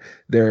is that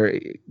they're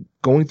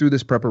going through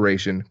this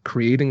preparation,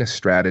 creating a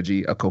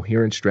strategy, a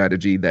coherent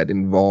strategy that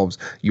involves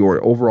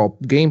your overall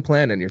game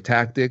plan and your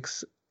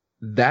tactics.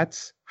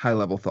 That's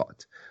high-level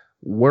thought.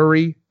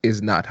 Worry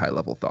is not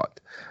high-level thought.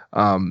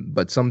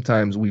 But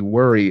sometimes we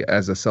worry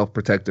as a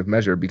self-protective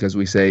measure because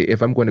we say,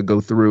 if I'm going to go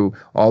through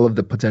all of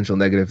the potential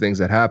negative things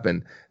that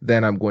happen,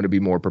 then I'm going to be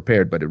more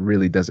prepared, but it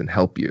really doesn't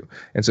help you.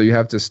 And so you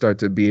have to start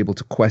to be able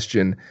to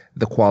question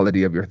the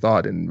quality of your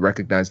thought and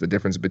recognize the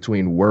difference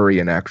between worry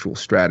and actual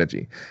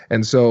strategy.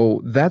 And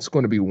so that's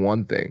going to be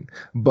one thing.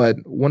 But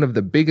one of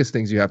the biggest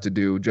things you have to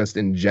do just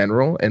in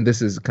general, and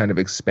this is kind of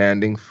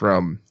expanding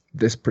from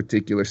this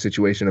particular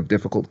situation of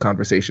difficult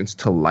conversations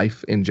to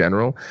life in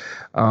general,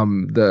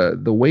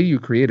 the way you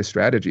create a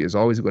strategy is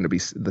always going to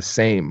be the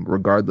same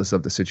regardless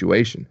of the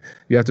situation.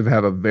 You have to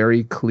have a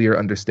very clear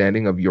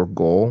understanding of your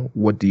goal.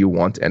 What do you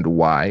want and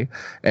why?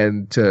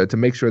 And to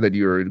make sure that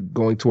you're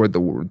going toward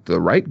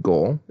the right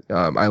goal,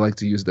 I like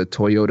to use the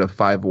Toyota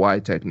 5 Why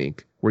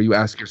technique, where you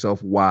ask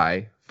yourself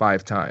why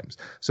 5 times.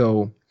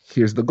 So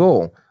here's the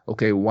goal.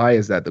 Okay, why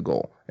is that the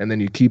goal? And then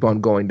you keep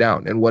on going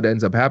down. And what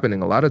ends up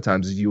happening a lot of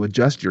times is you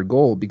adjust your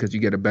goal because you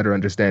get a better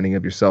understanding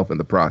of yourself in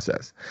the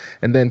process.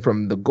 And then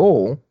from the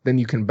goal, then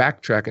you can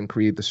backtrack and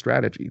create the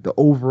strategy, the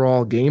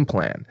overall game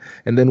plan.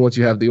 And then once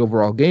you have the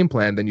overall game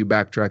plan, then you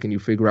backtrack and you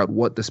figure out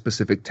what the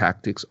specific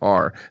tactics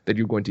are that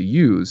you're going to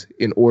use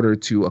in order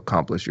to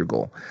accomplish your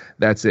goal.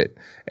 That's it.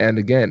 And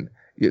again,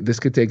 this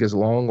could take as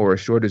long or as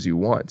short as you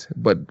want,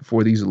 but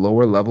for these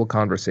lower level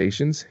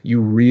conversations,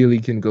 you really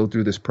can go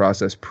through this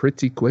process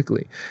pretty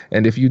quickly.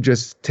 And if you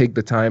just take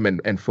the time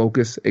and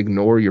focus,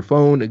 ignore your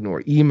phone,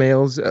 ignore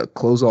emails,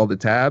 close all the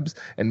tabs.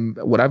 And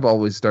what I've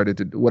started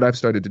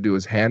to do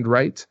is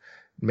handwrite.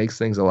 Makes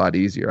things a lot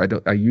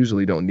easier. I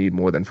usually don't need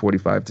more than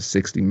 45 to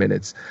 60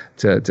 minutes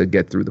to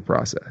get through the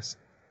process.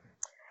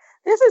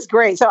 This is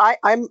great. So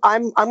I'm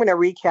going to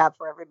recap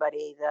for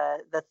everybody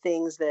the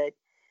things that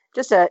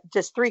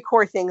just three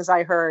core things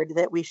I heard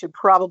that we should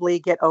probably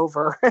get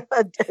over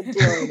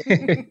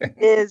doing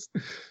is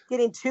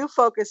getting too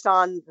focused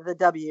on the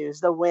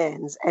W's, the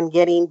wins, and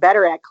getting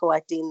better at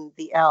collecting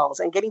the L's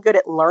and getting good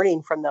at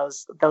learning from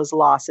those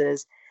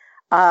losses.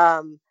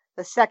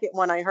 The second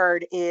one I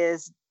heard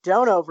is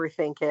don't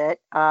overthink it,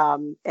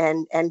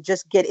 and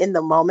just get in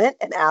the moment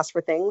and ask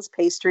for things.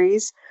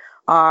 Pastries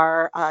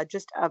are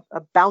just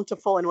a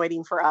bountiful and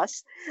waiting for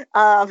us,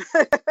 and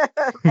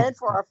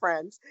for our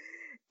friends.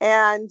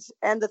 And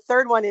the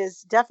third one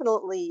is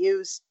definitely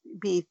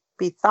be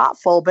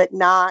thoughtful, but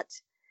not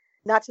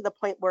to the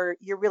point where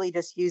you're really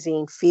just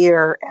using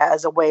fear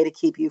as a way to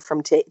keep you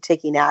from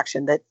taking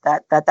action.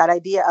 That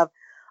idea of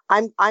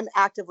I'm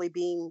actively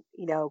being,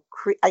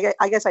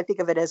 I guess I think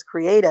of it as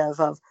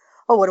creative of,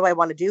 oh, what do I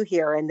want to do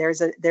here? And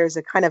there's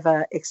a kind of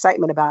a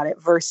excitement about it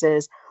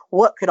versus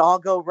what could all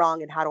go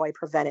wrong and how do I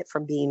prevent it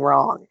from being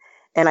wrong?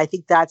 And I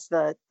think that's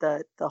the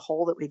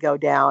hole that we go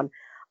down.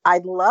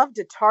 I'd love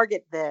to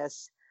target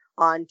this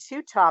on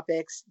two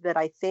topics that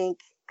I think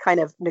kind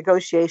of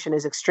negotiation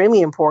is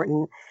extremely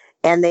important.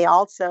 And they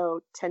also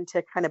tend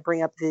to kind of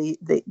bring up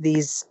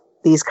these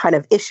kind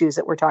of issues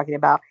that we're talking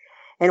about.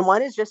 And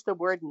one is just the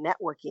word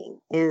networking,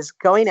 is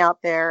going out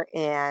there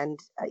and,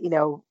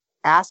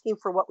 asking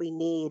for what we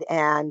need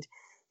and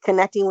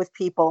connecting with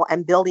people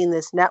and building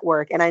this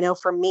network. And I know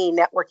for me,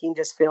 networking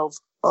just feels,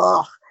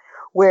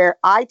 where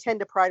I tend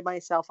to pride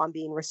myself on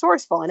being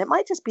resourceful. And it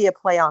might just be a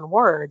play on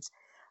words.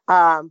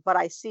 But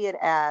I see it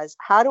as,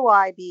 how do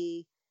I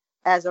be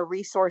as a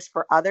resource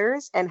for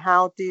others? And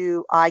how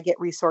do I get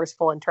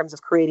resourceful in terms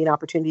of creating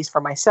opportunities for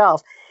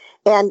myself?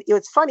 And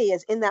what's funny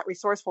is in that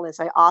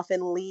resourcefulness, I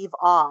often leave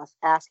off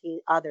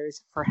asking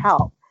others for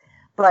help.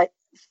 But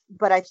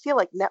I feel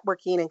like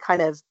networking and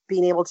kind of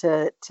being able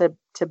to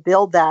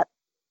build that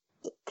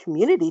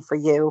community for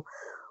you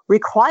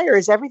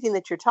requires everything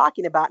that you're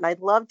talking about. And I'd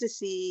love to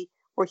see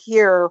or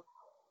hear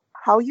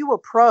how you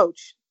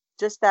approach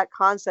just that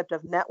concept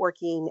of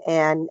networking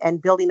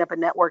and building up a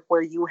network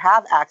where you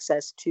have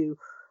access to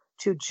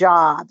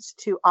jobs,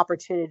 to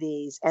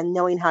opportunities, and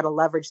knowing how to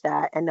leverage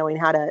that and knowing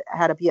how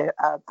to be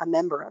a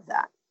member of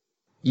that.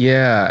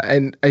 Yeah.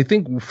 And I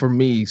think for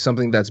me,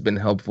 something that's been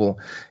helpful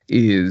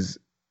is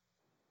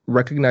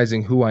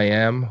recognizing who I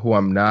am, who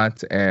I'm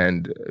not,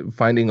 and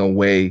finding a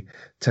way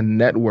to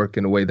network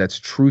in a way that's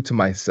true to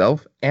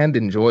myself and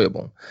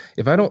enjoyable.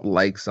 If I don't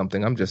like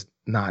something, I'm just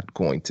not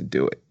going to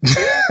do it.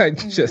 I'm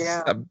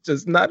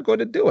just not going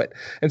to do it.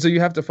 And so you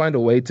have to find a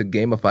way to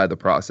gamify the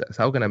process.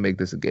 How can I make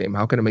this a game?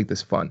 How can I make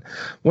this fun?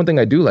 One thing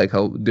I do like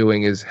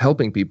doing is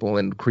helping people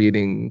and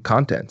creating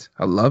content.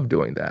 I love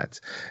doing that.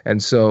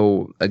 And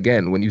so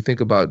again, when you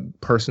think about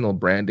personal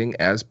branding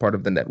as part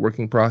of the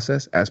networking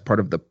process, as part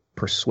of the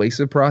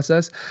persuasive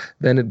process,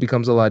 then it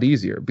becomes a lot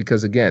easier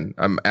because again,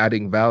 I'm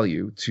adding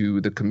value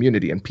to the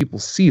community and people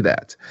see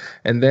that.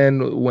 And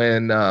then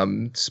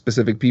when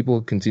specific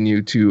people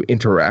continue to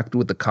interact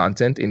with the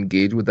content,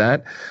 engage with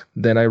that,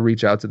 then I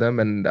reach out to them,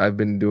 and I've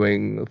been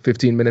doing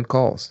 15-minute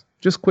calls.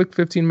 Just quick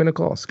 15-minute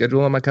call.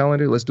 Schedule on my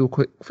calendar. Let's do a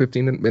quick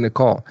 15-minute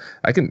call.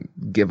 I can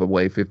give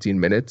away 15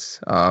 minutes.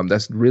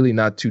 That's really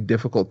not too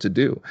difficult to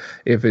do.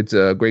 If it's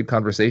a great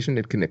conversation,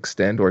 it can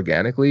extend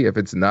organically. If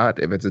it's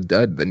not, if it's a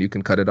dud, then you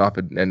can cut it off,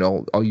 and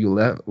all you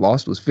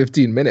lost was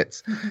 15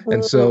 minutes.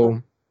 And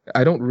so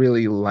I don't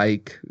really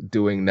like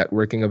doing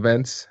networking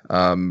events.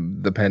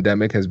 The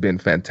pandemic has been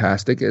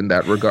fantastic in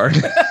that regard.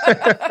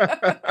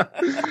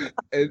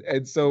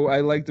 and so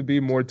I like to be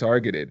more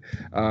targeted.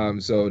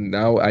 So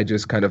now I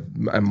just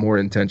I'm more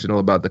intentional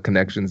about the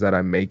connections that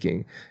I'm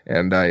making.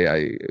 And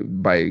I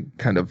by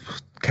kind of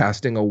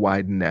casting a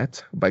wide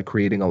net, by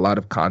creating a lot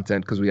of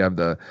content, because we have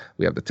the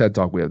TED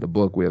Talk, we have the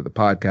book, we have the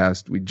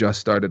podcast. We just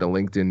started a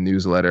LinkedIn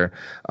newsletter.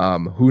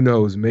 Who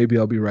knows? Maybe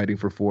I'll be writing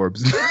for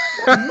Forbes.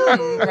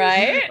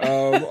 Right?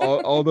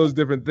 all those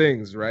different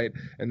things, right?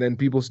 And then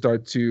people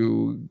start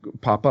to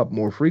pop up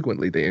more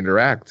frequently. They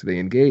interact, they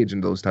engage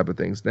in those type of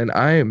things. Then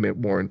I am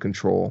more in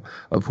control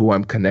of who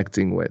I'm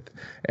connecting with.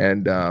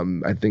 And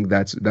I think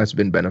that's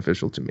been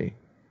beneficial to me.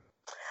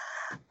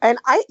 And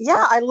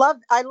I love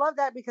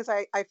that because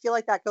I feel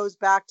like that goes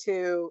back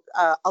to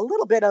a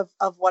little bit of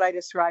what I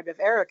described of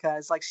Erica,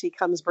 is like she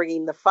comes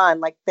bringing the fun.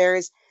 Like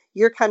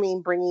you're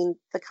coming bringing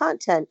the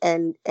content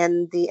and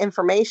the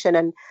information.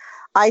 And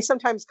I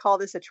sometimes call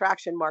this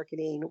attraction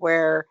marketing,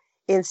 where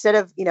instead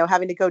of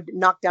having to go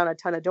knock down a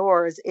ton of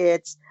doors,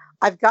 it's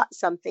I've got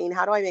something.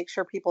 How do I make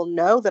sure people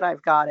know that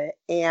I've got it,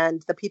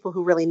 and the people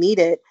who really need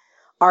it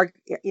are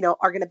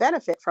going to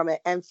benefit from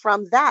it. And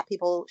from that,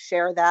 people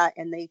share that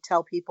and they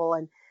tell people.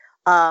 And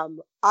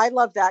I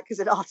love that because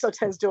it also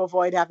tends to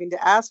avoid having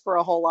to ask for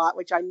a whole lot,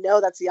 which I know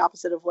that's the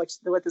opposite of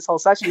what this whole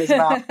session is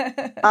about.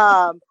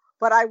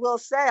 But I will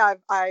say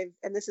I've,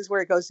 and this is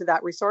where it goes to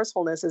that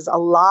resourcefulness, is a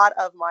lot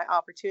of my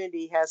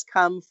opportunity has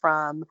come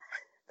from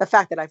the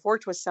fact that I've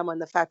worked with someone,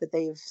 the fact that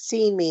they've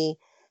seen me.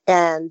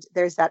 And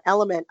there's that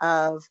element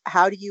of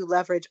how do you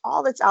leverage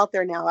all that's out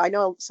there now? I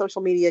know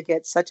social media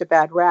gets such a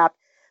bad rap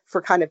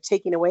for kind of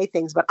taking away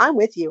things. But I'm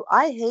with you.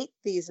 I hate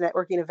these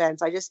networking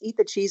events. I just eat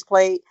the cheese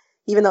plate,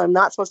 even though I'm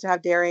not supposed to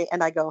have dairy,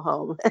 and I go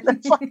home. And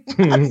that's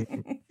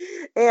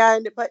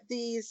but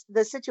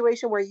the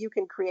situation where you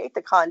can create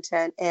the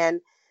content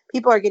and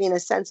people are getting a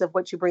sense of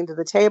what you bring to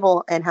the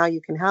table and how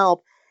you can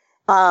help.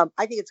 I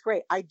think it's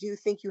great. I do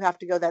think you have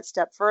to go that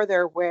step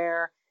further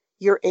where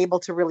you're able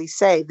to really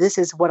say, this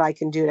is what I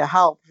can do to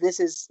help. This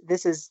is,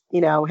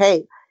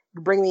 hey,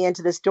 bring me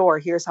into this door.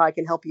 Here's how I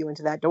can help you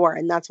into that door.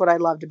 And that's what I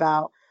loved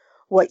about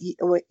when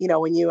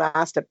you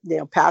asked to,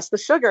 pass the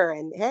sugar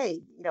and, hey,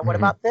 what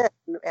about this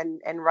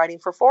and writing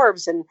for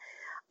Forbes. And,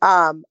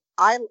 I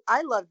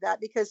love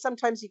that because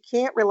sometimes you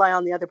can't rely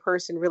on the other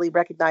person really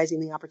recognizing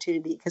the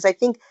opportunity. Because I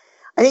think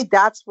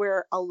that's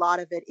where a lot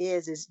of it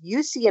is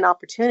you see an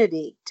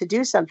opportunity to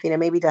do something and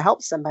maybe to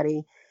help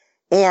somebody.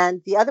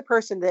 And the other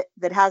person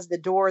that has the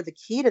door, the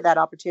key to that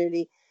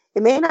opportunity,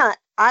 it may not,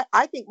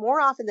 I think more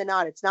often than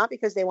not, it's not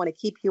because they want to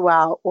keep you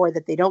out or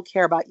that they don't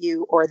care about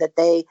you or that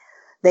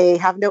they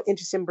have no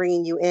interest in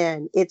bringing you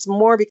in. It's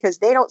more because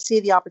they don't see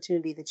the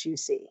opportunity that you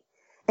see.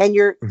 And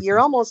you're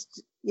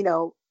almost,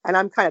 and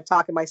I'm kind of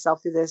talking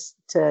myself through this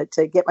to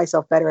get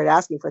myself better at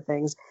asking for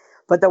things.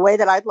 But the way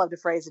that I'd love to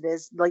phrase it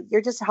is like,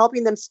 you're just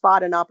helping them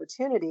spot an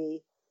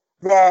opportunity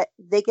that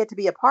they get to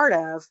be a part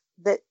of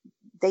that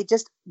they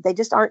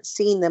just aren't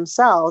seeing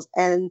themselves.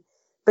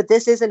 But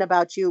this isn't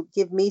about you,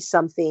 give me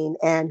something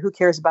and who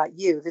cares about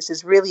you. This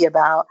is really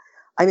about,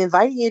 I'm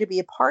inviting you to be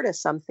a part of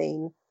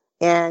something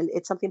and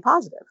it's something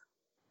positive.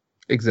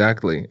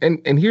 Exactly.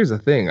 And here's the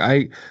thing.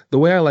 The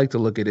way I like to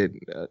look at it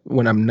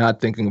when I'm not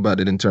thinking about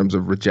it in terms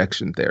of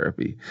rejection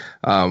therapy,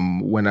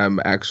 when I'm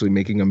actually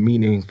making a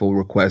meaningful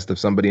request of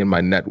somebody in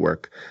my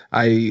network,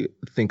 I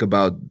think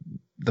about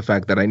the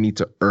fact that I need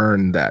to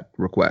earn that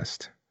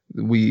request.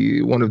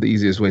 One of the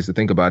easiest ways to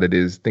think about it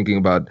is thinking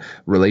about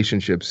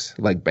relationships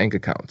like bank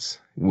accounts.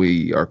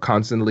 We are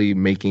constantly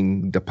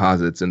making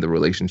deposits in the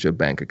relationship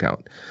bank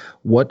account.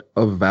 What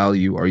of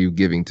value are you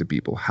giving to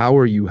people? How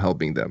are you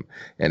helping them?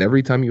 And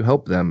every time you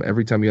help them,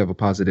 every time you have a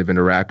positive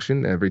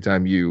interaction, every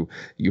time you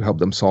help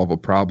them solve a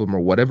problem or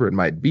whatever it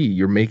might be,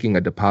 you're making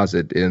a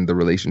deposit in the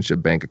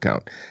relationship bank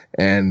account.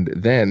 And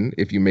then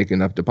if you make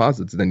enough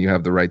deposits, then you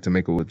have the right to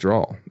make a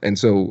withdrawal. And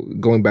so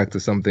going back to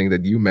something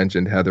that you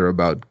mentioned, Heather,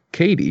 about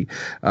Katie,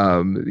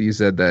 you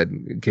said that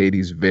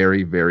Katie's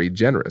very, very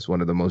generous,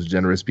 one of the most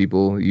generous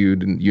people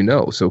you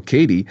know. So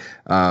Katie,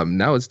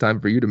 now it's time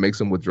for you to make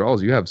some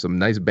withdrawals. You have some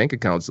nice bank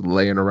accounts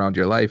laying around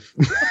your life.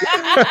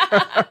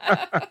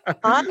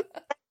 Time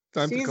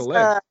to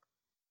collect.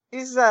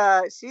 She's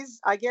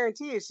I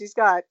guarantee you, she's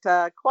got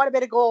quite a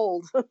bit of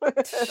gold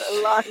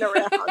lying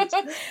around.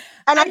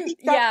 And I think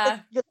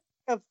that's the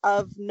thing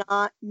of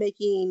not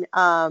making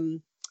a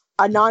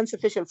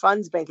non-sufficient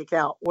funds bank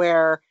account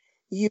where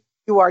you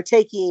are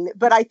taking,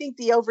 but I think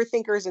the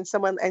overthinkers and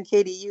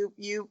Katie,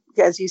 you,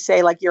 as you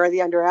say, like you're the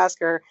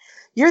underasker,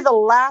 you're the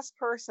last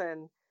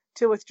person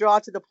to withdraw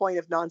to the point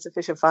of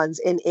non-sufficient funds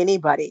in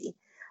anybody.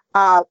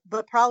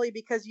 But probably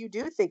because you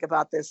do think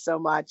about this so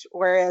much,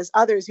 whereas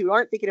others who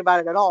aren't thinking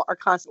about it at all are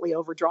constantly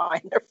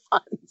overdrawing their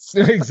funds.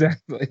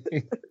 Exactly.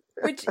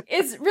 Which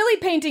is really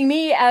painting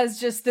me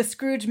as just the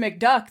Scrooge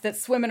McDuck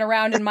that's swimming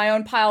around in my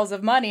own piles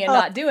of money and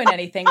not doing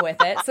anything with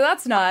it. So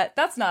that's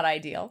not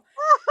ideal.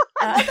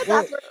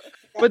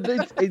 But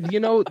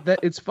that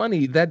it's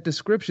funny, that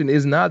description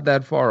is not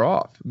that far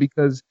off,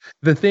 because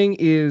the thing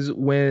is,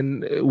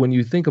 when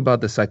you think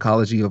about the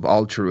psychology of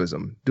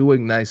altruism,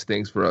 doing nice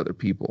things for other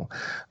people,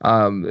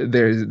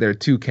 there are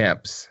two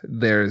camps.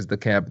 There's the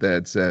camp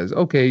that says,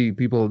 okay,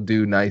 people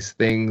do nice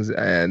things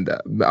and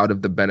out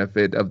of the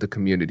benefit of the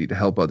community to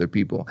help other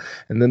people.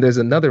 And then there's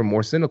another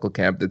more cynical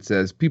camp that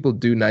says people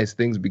do nice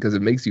things because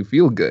it makes you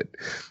feel good.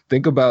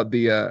 Think about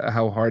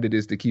how hard it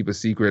is to keep a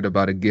secret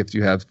about a gift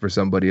you have for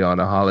somebody on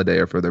a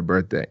holiday or for their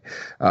birthday.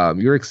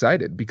 You're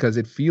excited because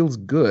it feels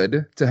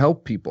good to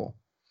help people,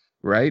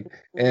 right?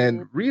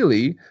 And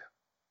really,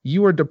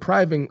 you are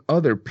depriving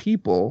other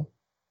people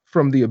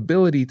from the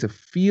ability to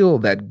feel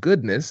that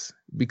goodness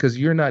because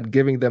you're not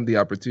giving them the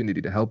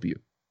opportunity to help you.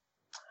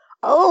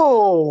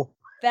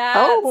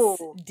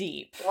 That's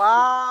deep.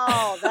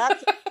 Wow,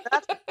 that's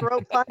a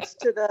throw punch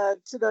to the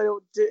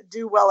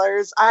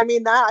do-wellers. I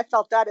mean, I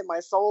felt that in my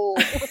soul.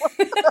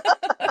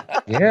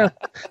 Yeah,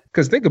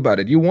 because think about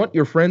it. You want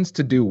your friends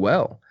to do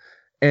well.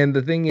 And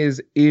the thing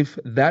is, if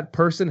that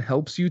person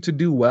helps you to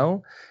do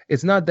well,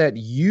 it's not that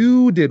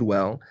you did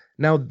well.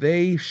 Now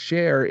they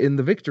share in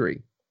the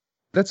victory.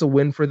 That's a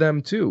win for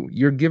them too.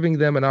 You're giving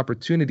them an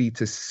opportunity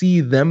to see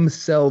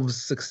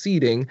themselves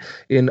succeeding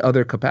in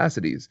other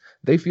capacities.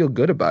 They feel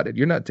good about it.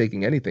 You're not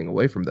taking anything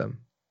away from them.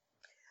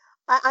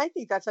 I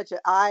think that's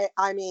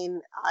I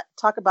mean,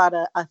 talk about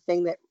a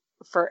thing that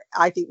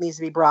I think needs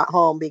to be brought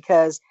home,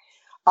 because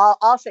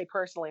I'll say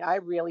personally, I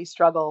really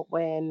struggle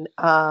when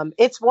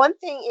it's one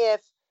thing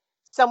if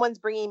someone's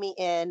bringing me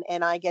in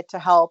and I get to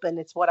help and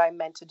it's what I'm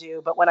meant to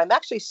do. But when I'm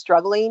actually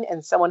struggling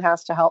and someone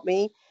has to help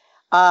me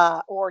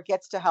or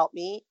gets to help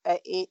me,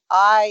 it's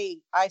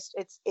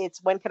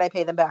when can I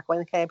pay them back?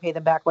 When can I pay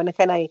them back?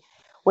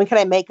 when can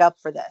I make up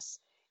for this?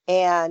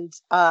 And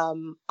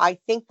I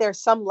think there's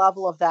some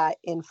level of that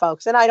in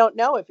folks. And I don't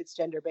know if it's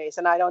gender based,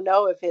 and I don't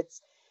know if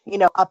it's,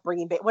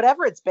 upbringing,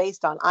 whatever it's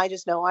based on. I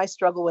just know I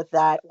struggle with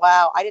that.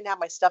 Wow, I didn't have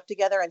my stuff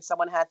together and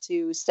someone had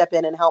to step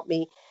in and help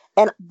me.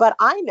 But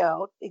I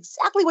know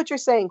exactly what you're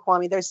saying,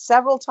 Kwame. There's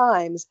several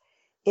times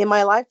in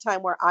my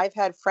lifetime where I've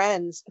had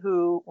friends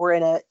who were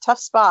in a tough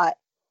spot,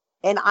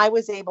 and I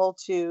was able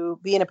to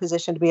be in a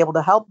position to be able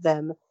to help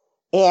them.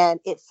 And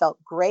it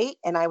felt great.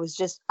 And I was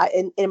just,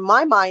 in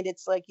my mind,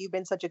 it's like, you've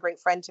been such a great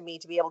friend to me,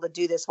 to be able to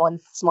do this one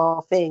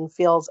small thing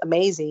feels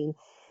amazing.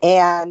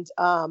 And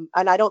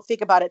I don't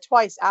think about it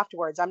twice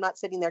afterwards. I'm not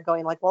sitting there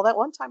going like, well, that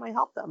one time I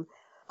helped them.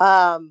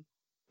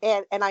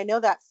 And I know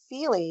that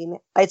feeling.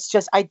 It's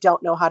just, I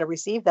don't know how to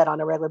receive that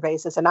on a regular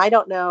basis. And I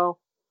don't know,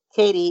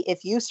 Katie,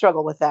 if you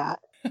struggle with that.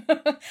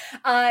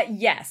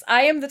 Yes,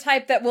 I am the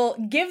type that will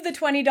give the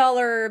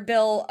 $20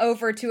 bill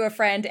over to a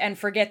friend and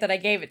forget that I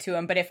gave it to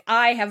him. But if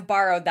I have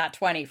borrowed that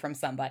 20 from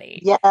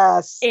somebody,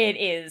 yes, it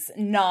is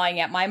gnawing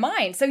at my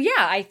mind. So yeah,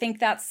 I think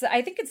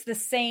it's the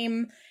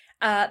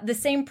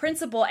same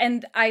principle.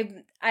 And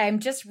I'm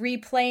just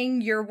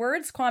replaying your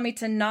words, Kwame,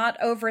 to not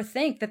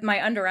overthink that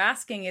my under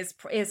asking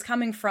is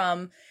coming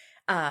from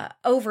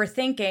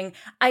overthinking.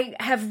 I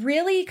have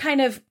really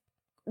kind of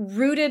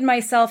rooted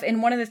myself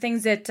in one of the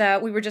things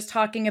that we were just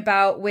talking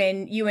about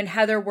when you and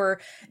Heather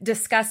were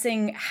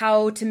discussing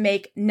how to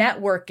make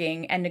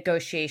networking and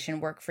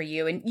negotiation work for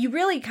you. And you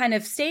really kind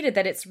of stated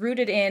that it's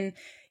rooted in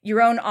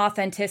your own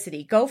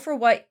authenticity. Go for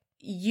what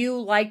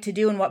you like to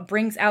do and what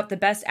brings out the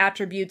best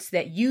attributes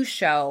that you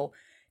show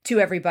to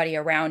everybody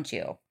around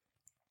you.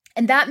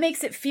 And that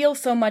makes it feel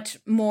so much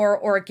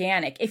more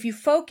organic. If you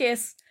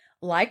focus,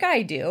 like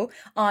I do,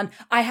 on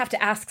I have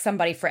to ask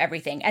somebody for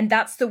everything, and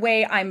that's the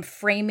way I'm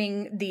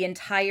framing the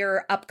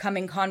entire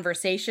upcoming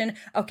conversation.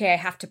 Okay, I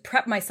have to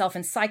prep myself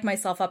and psych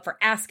myself up for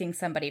asking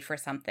somebody for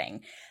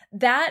something.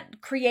 That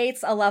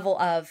creates a level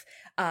of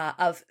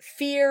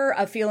fear,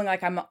 of feeling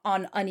like I'm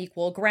on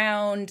unequal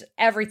ground,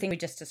 everything we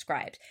just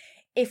described.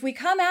 If we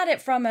come at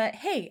it from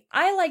hey,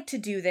 I like to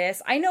do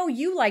this. I know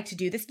you like to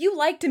do this. You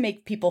like to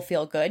make people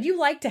feel good. You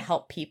like to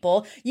help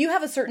people. You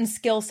have a certain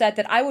skill set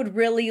that I would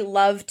really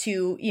love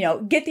to,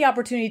 get the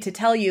opportunity to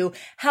tell you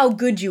how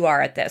good you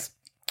are at this.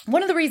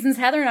 One of the reasons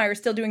Heather and I are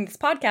still doing this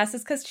podcast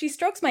is because she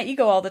strokes my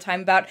ego all the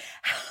time about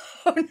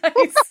how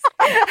nice,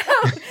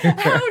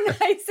 how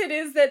nice it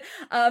is that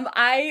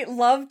I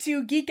love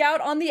to geek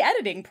out on the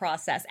editing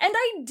process. And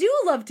I do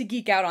love to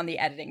geek out on the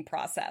editing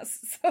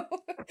process. So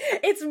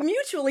it's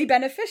mutually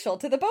beneficial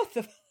to the both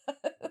of us.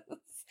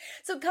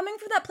 So coming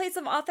from that place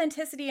of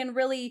authenticity and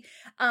really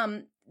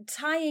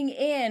tying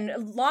in,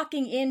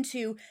 locking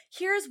into,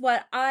 here's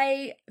what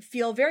I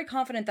feel very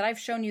confident that I've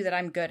shown you that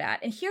I'm good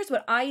at. And here's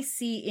what I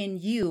see in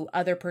you,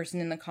 other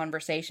person in the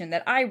conversation,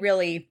 that I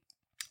really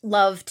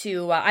love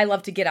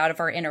to get out of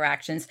our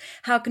interactions.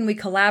 How can we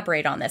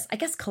collaborate on this? I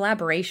guess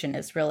collaboration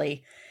is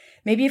really,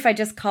 maybe if I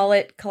just call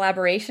it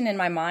collaboration in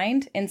my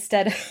mind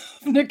instead of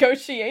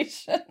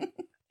negotiation.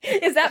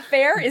 Is that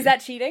fair? Is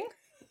that cheating?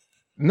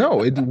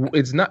 No,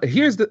 it's not.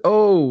 Here's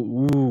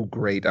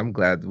great. I'm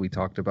glad we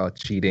talked about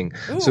cheating.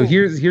 Ooh. So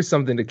here's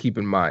something to keep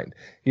in mind.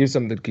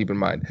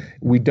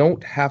 We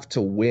don't have to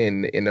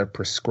win in a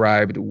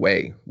prescribed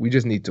way. We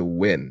just need to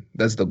win.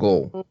 That's the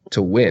goal,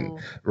 to win,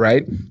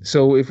 right?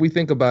 So if we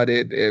think about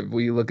it, if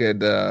we look at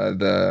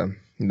the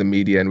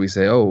media and we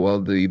say, oh,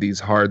 well, these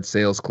hard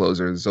sales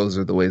closers, those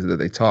are the ways that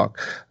they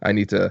talk. I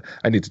need to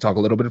talk a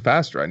little bit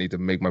faster. I need to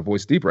make my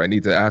voice deeper. I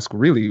need to ask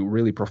really,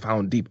 really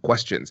profound, deep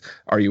questions.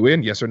 Are you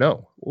in? Yes or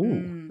no?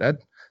 Ooh, that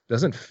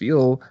doesn't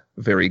feel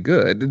very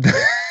good.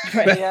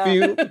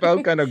 That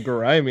felt kind of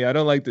grimy. I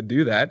don't like to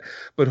do that.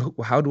 But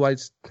how do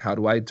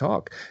I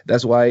talk?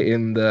 That's why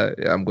I'm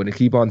going to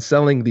keep on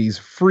selling these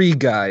free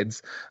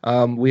guides.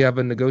 We have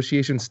a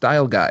negotiation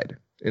style guide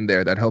in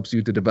there that helps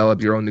you to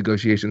develop your own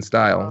negotiation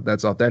style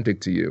that's authentic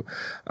to you.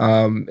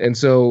 And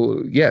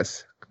so,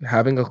 yes,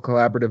 having a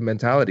collaborative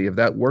mentality, if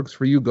that works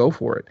for you, go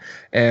for it.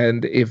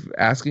 And if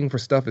asking for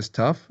stuff is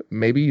tough,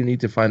 maybe you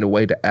need to find a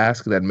way to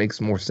ask that makes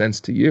more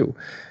sense to you.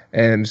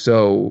 And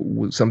so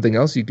something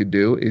else you could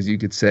do is you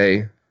could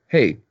say,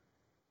 hey,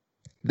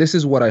 this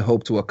is what I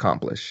hope to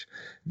accomplish.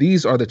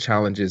 These are the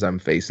challenges I'm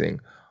facing.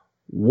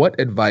 What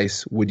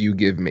advice would you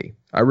give me?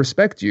 I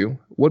respect you.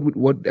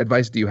 What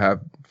advice do you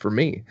have for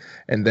me?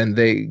 And then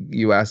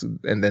you ask,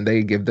 and then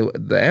they give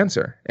the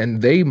answer.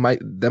 And they might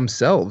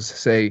themselves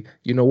say,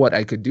 you know what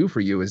I could do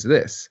for you is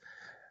this.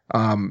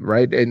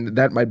 Right? And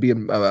that might be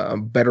a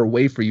better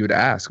way for you to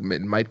ask.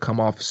 It might come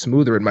off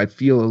smoother. It might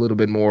feel a little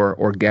bit more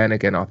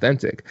organic and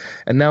authentic.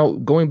 And now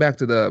going back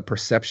to the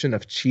perception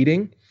of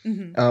cheating,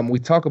 we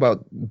talk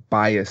about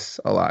bias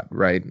a lot,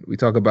 right? We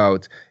talk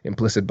about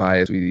implicit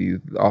bias. We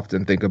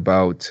often think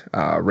about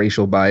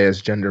racial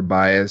bias, gender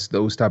bias,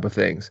 those type of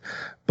things.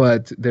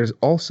 But there's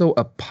also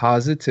a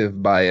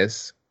positive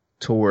bias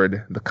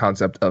toward the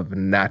concept of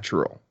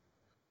natural.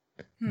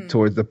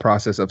 towards the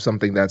process of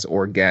something that's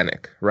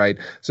organic, right?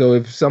 So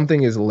if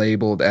something is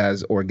labeled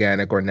as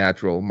organic or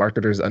natural,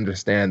 marketers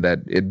understand that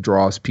it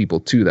draws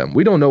people to them.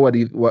 We don't know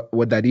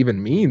what that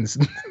even means.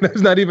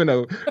 There's not even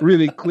a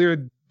really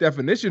clear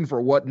definition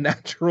for what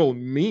natural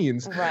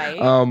means. Right.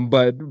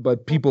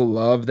 But people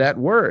love that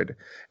word.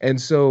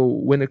 And so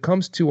when it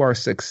comes to our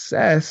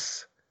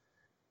success,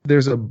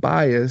 there's a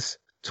bias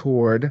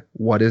toward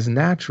what is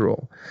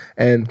natural.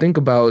 And think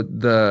about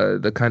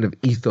the kind of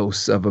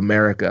ethos of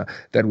America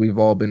that we've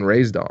all been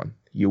raised on.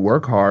 You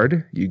work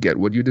hard, you get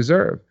what you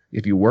deserve.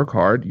 If you work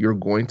hard, you're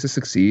going to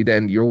succeed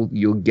and you'll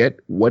get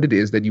what it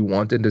is that you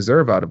want and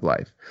deserve out of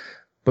life.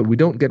 But we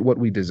don't get what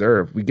we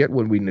deserve. We get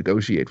what we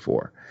negotiate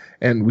for.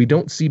 And we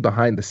don't see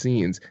behind the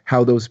scenes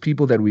how those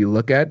people that we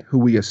look at, who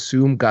we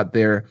assume got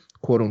there,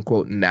 quote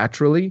unquote,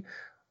 naturally,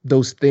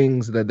 those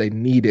things that they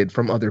needed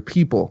from other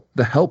people,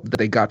 the help that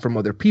they got from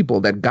other people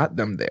that got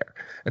them there.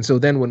 And so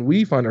then when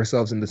we find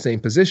ourselves in the same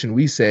position,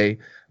 we say,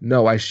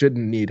 no, I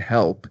shouldn't need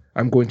help.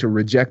 I'm going to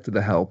reject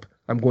the help.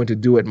 I'm going to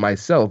do it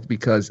myself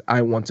because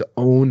I want to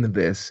own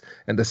this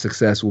and the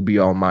success will be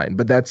all mine.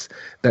 But that's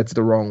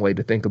the wrong way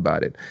to think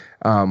about it.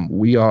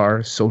 We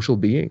are social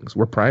beings.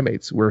 We're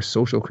primates. We're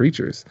social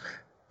creatures.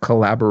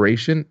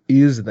 Collaboration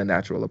is the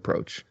natural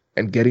approach.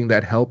 And getting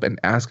that help and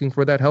asking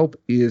for that help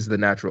is the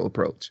natural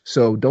approach.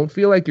 So don't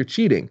feel like you're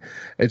cheating.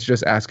 It's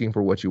just asking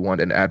for what you want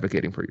and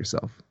advocating for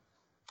yourself.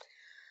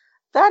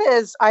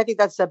 I think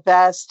that's the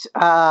best.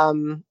 I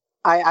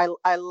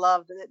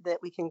love that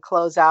we can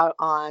close out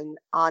on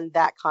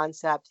that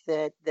concept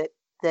that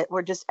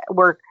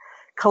we're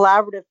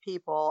collaborative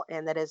people,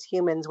 and that as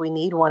humans we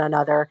need one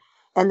another,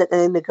 and that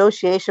the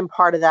negotiation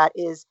part of that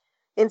is,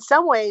 in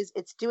some ways,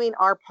 it's doing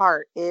our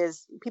part.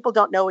 Is people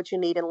don't know what you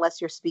need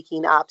unless you're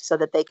speaking up so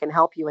that they can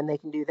help you and they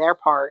can do their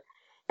part.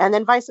 And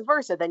then vice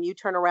versa. Then you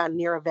turn around and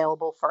you're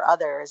available for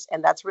others.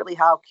 And that's really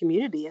how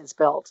community is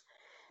built.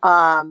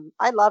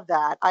 I love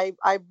that. I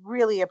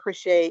really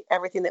appreciate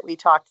everything that we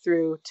talked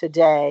through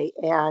today.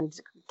 And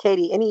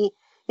Katie, any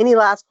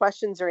last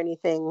questions or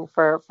anything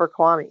for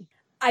Kwame?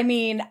 I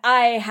mean,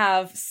 I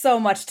have so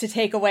much to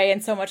take away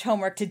and so much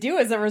homework to do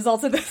as a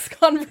result of this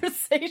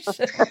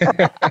conversation,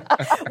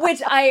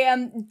 which I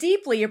am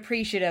deeply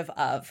appreciative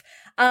of.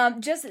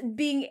 Just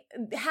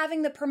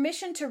having the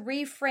permission to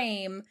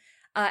reframe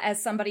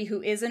as somebody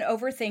who is an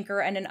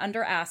overthinker and an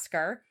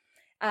underasker,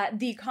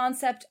 the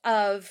concept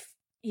of,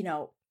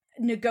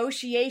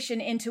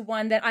 negotiation into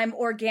one that I'm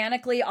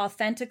organically,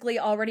 authentically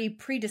already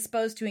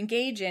predisposed to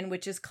engage in,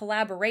 which is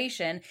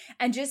collaboration,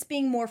 and just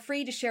being more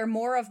free to share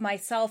more of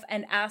myself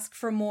and ask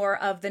for more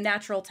of the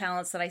natural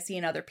talents that I see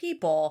in other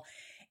people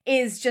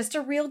is just a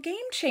real game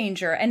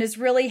changer and has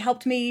really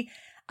helped me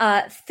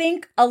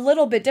think a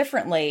little bit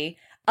differently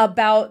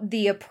about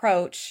the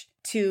approach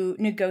to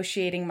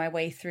negotiating my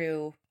way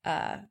through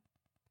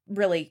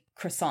really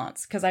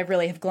croissants, because I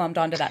really have glommed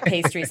onto that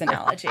pastries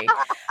analogy.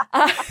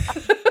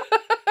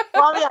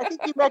 Kwame, I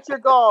think you met your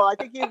goal. I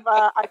think you've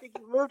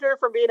moved her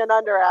from being an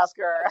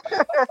underasker.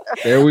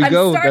 There we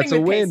go. I'm That's a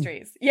win.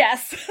 Pastries.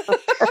 Yes.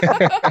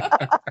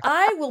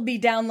 I will be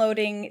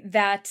downloading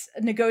that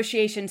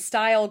negotiation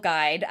style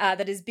guide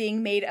that is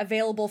being made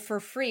available for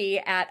free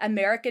at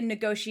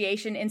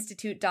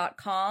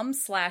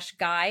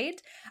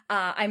AmericanNegotiationInstitute.com/guide.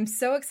 I'm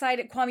so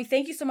excited. Kwame,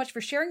 thank you so much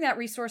for sharing that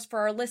resource for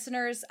our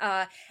listeners.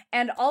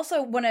 And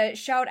also want to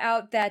shout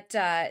out that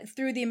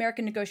through the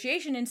American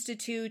Negotiation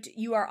Institute,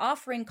 you are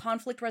offering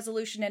conflict resolution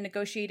and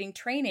negotiating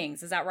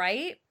trainings. Is that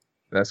right?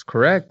 That's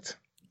correct.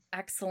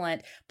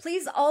 Excellent.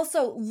 Please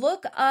also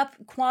look up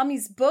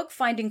Kwame's book,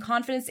 Finding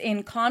Confidence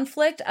in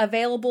Conflict,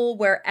 available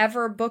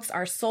wherever books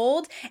are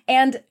sold.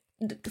 And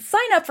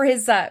sign up for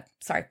his,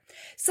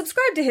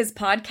 subscribe to his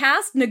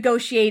podcast,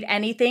 Negotiate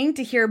Anything,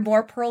 to hear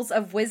more pearls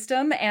of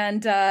wisdom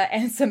and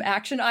some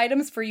action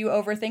items for you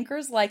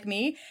overthinkers like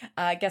me.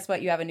 Guess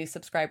what? You have a new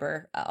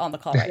subscriber on the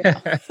call right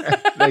now.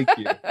 Thank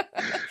you.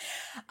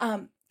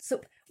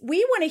 So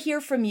we want to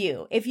hear from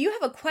you. If you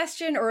have a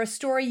question or a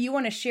story you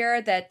want to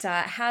share that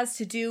has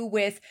to do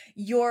with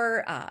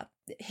your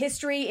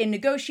history in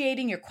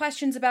negotiating, your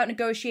questions about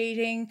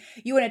negotiating,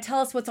 you want to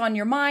tell us what's on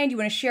your mind, you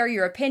want to share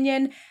your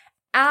opinion,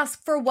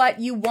 ask for what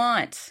you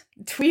want.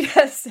 Tweet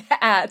us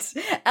at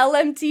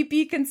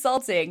LMTP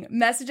Consulting.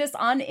 Message us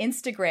on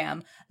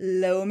Instagram,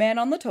 Low Man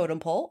on the Totem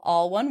Pole,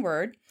 all one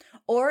word,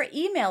 or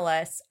email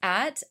us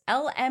at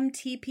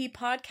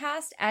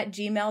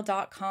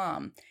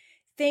lmtppodcast@gmail.com.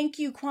 Thank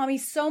you, Kwame,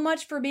 so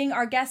much for being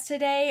our guest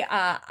today.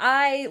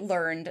 I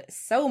learned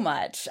so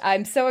much.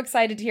 I'm so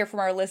excited to hear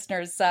from our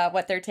listeners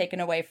what they're taking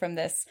away from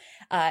this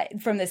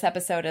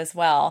episode as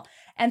well.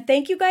 And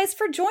thank you guys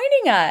for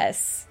joining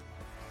us.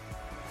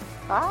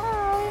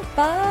 Bye.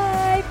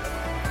 Bye.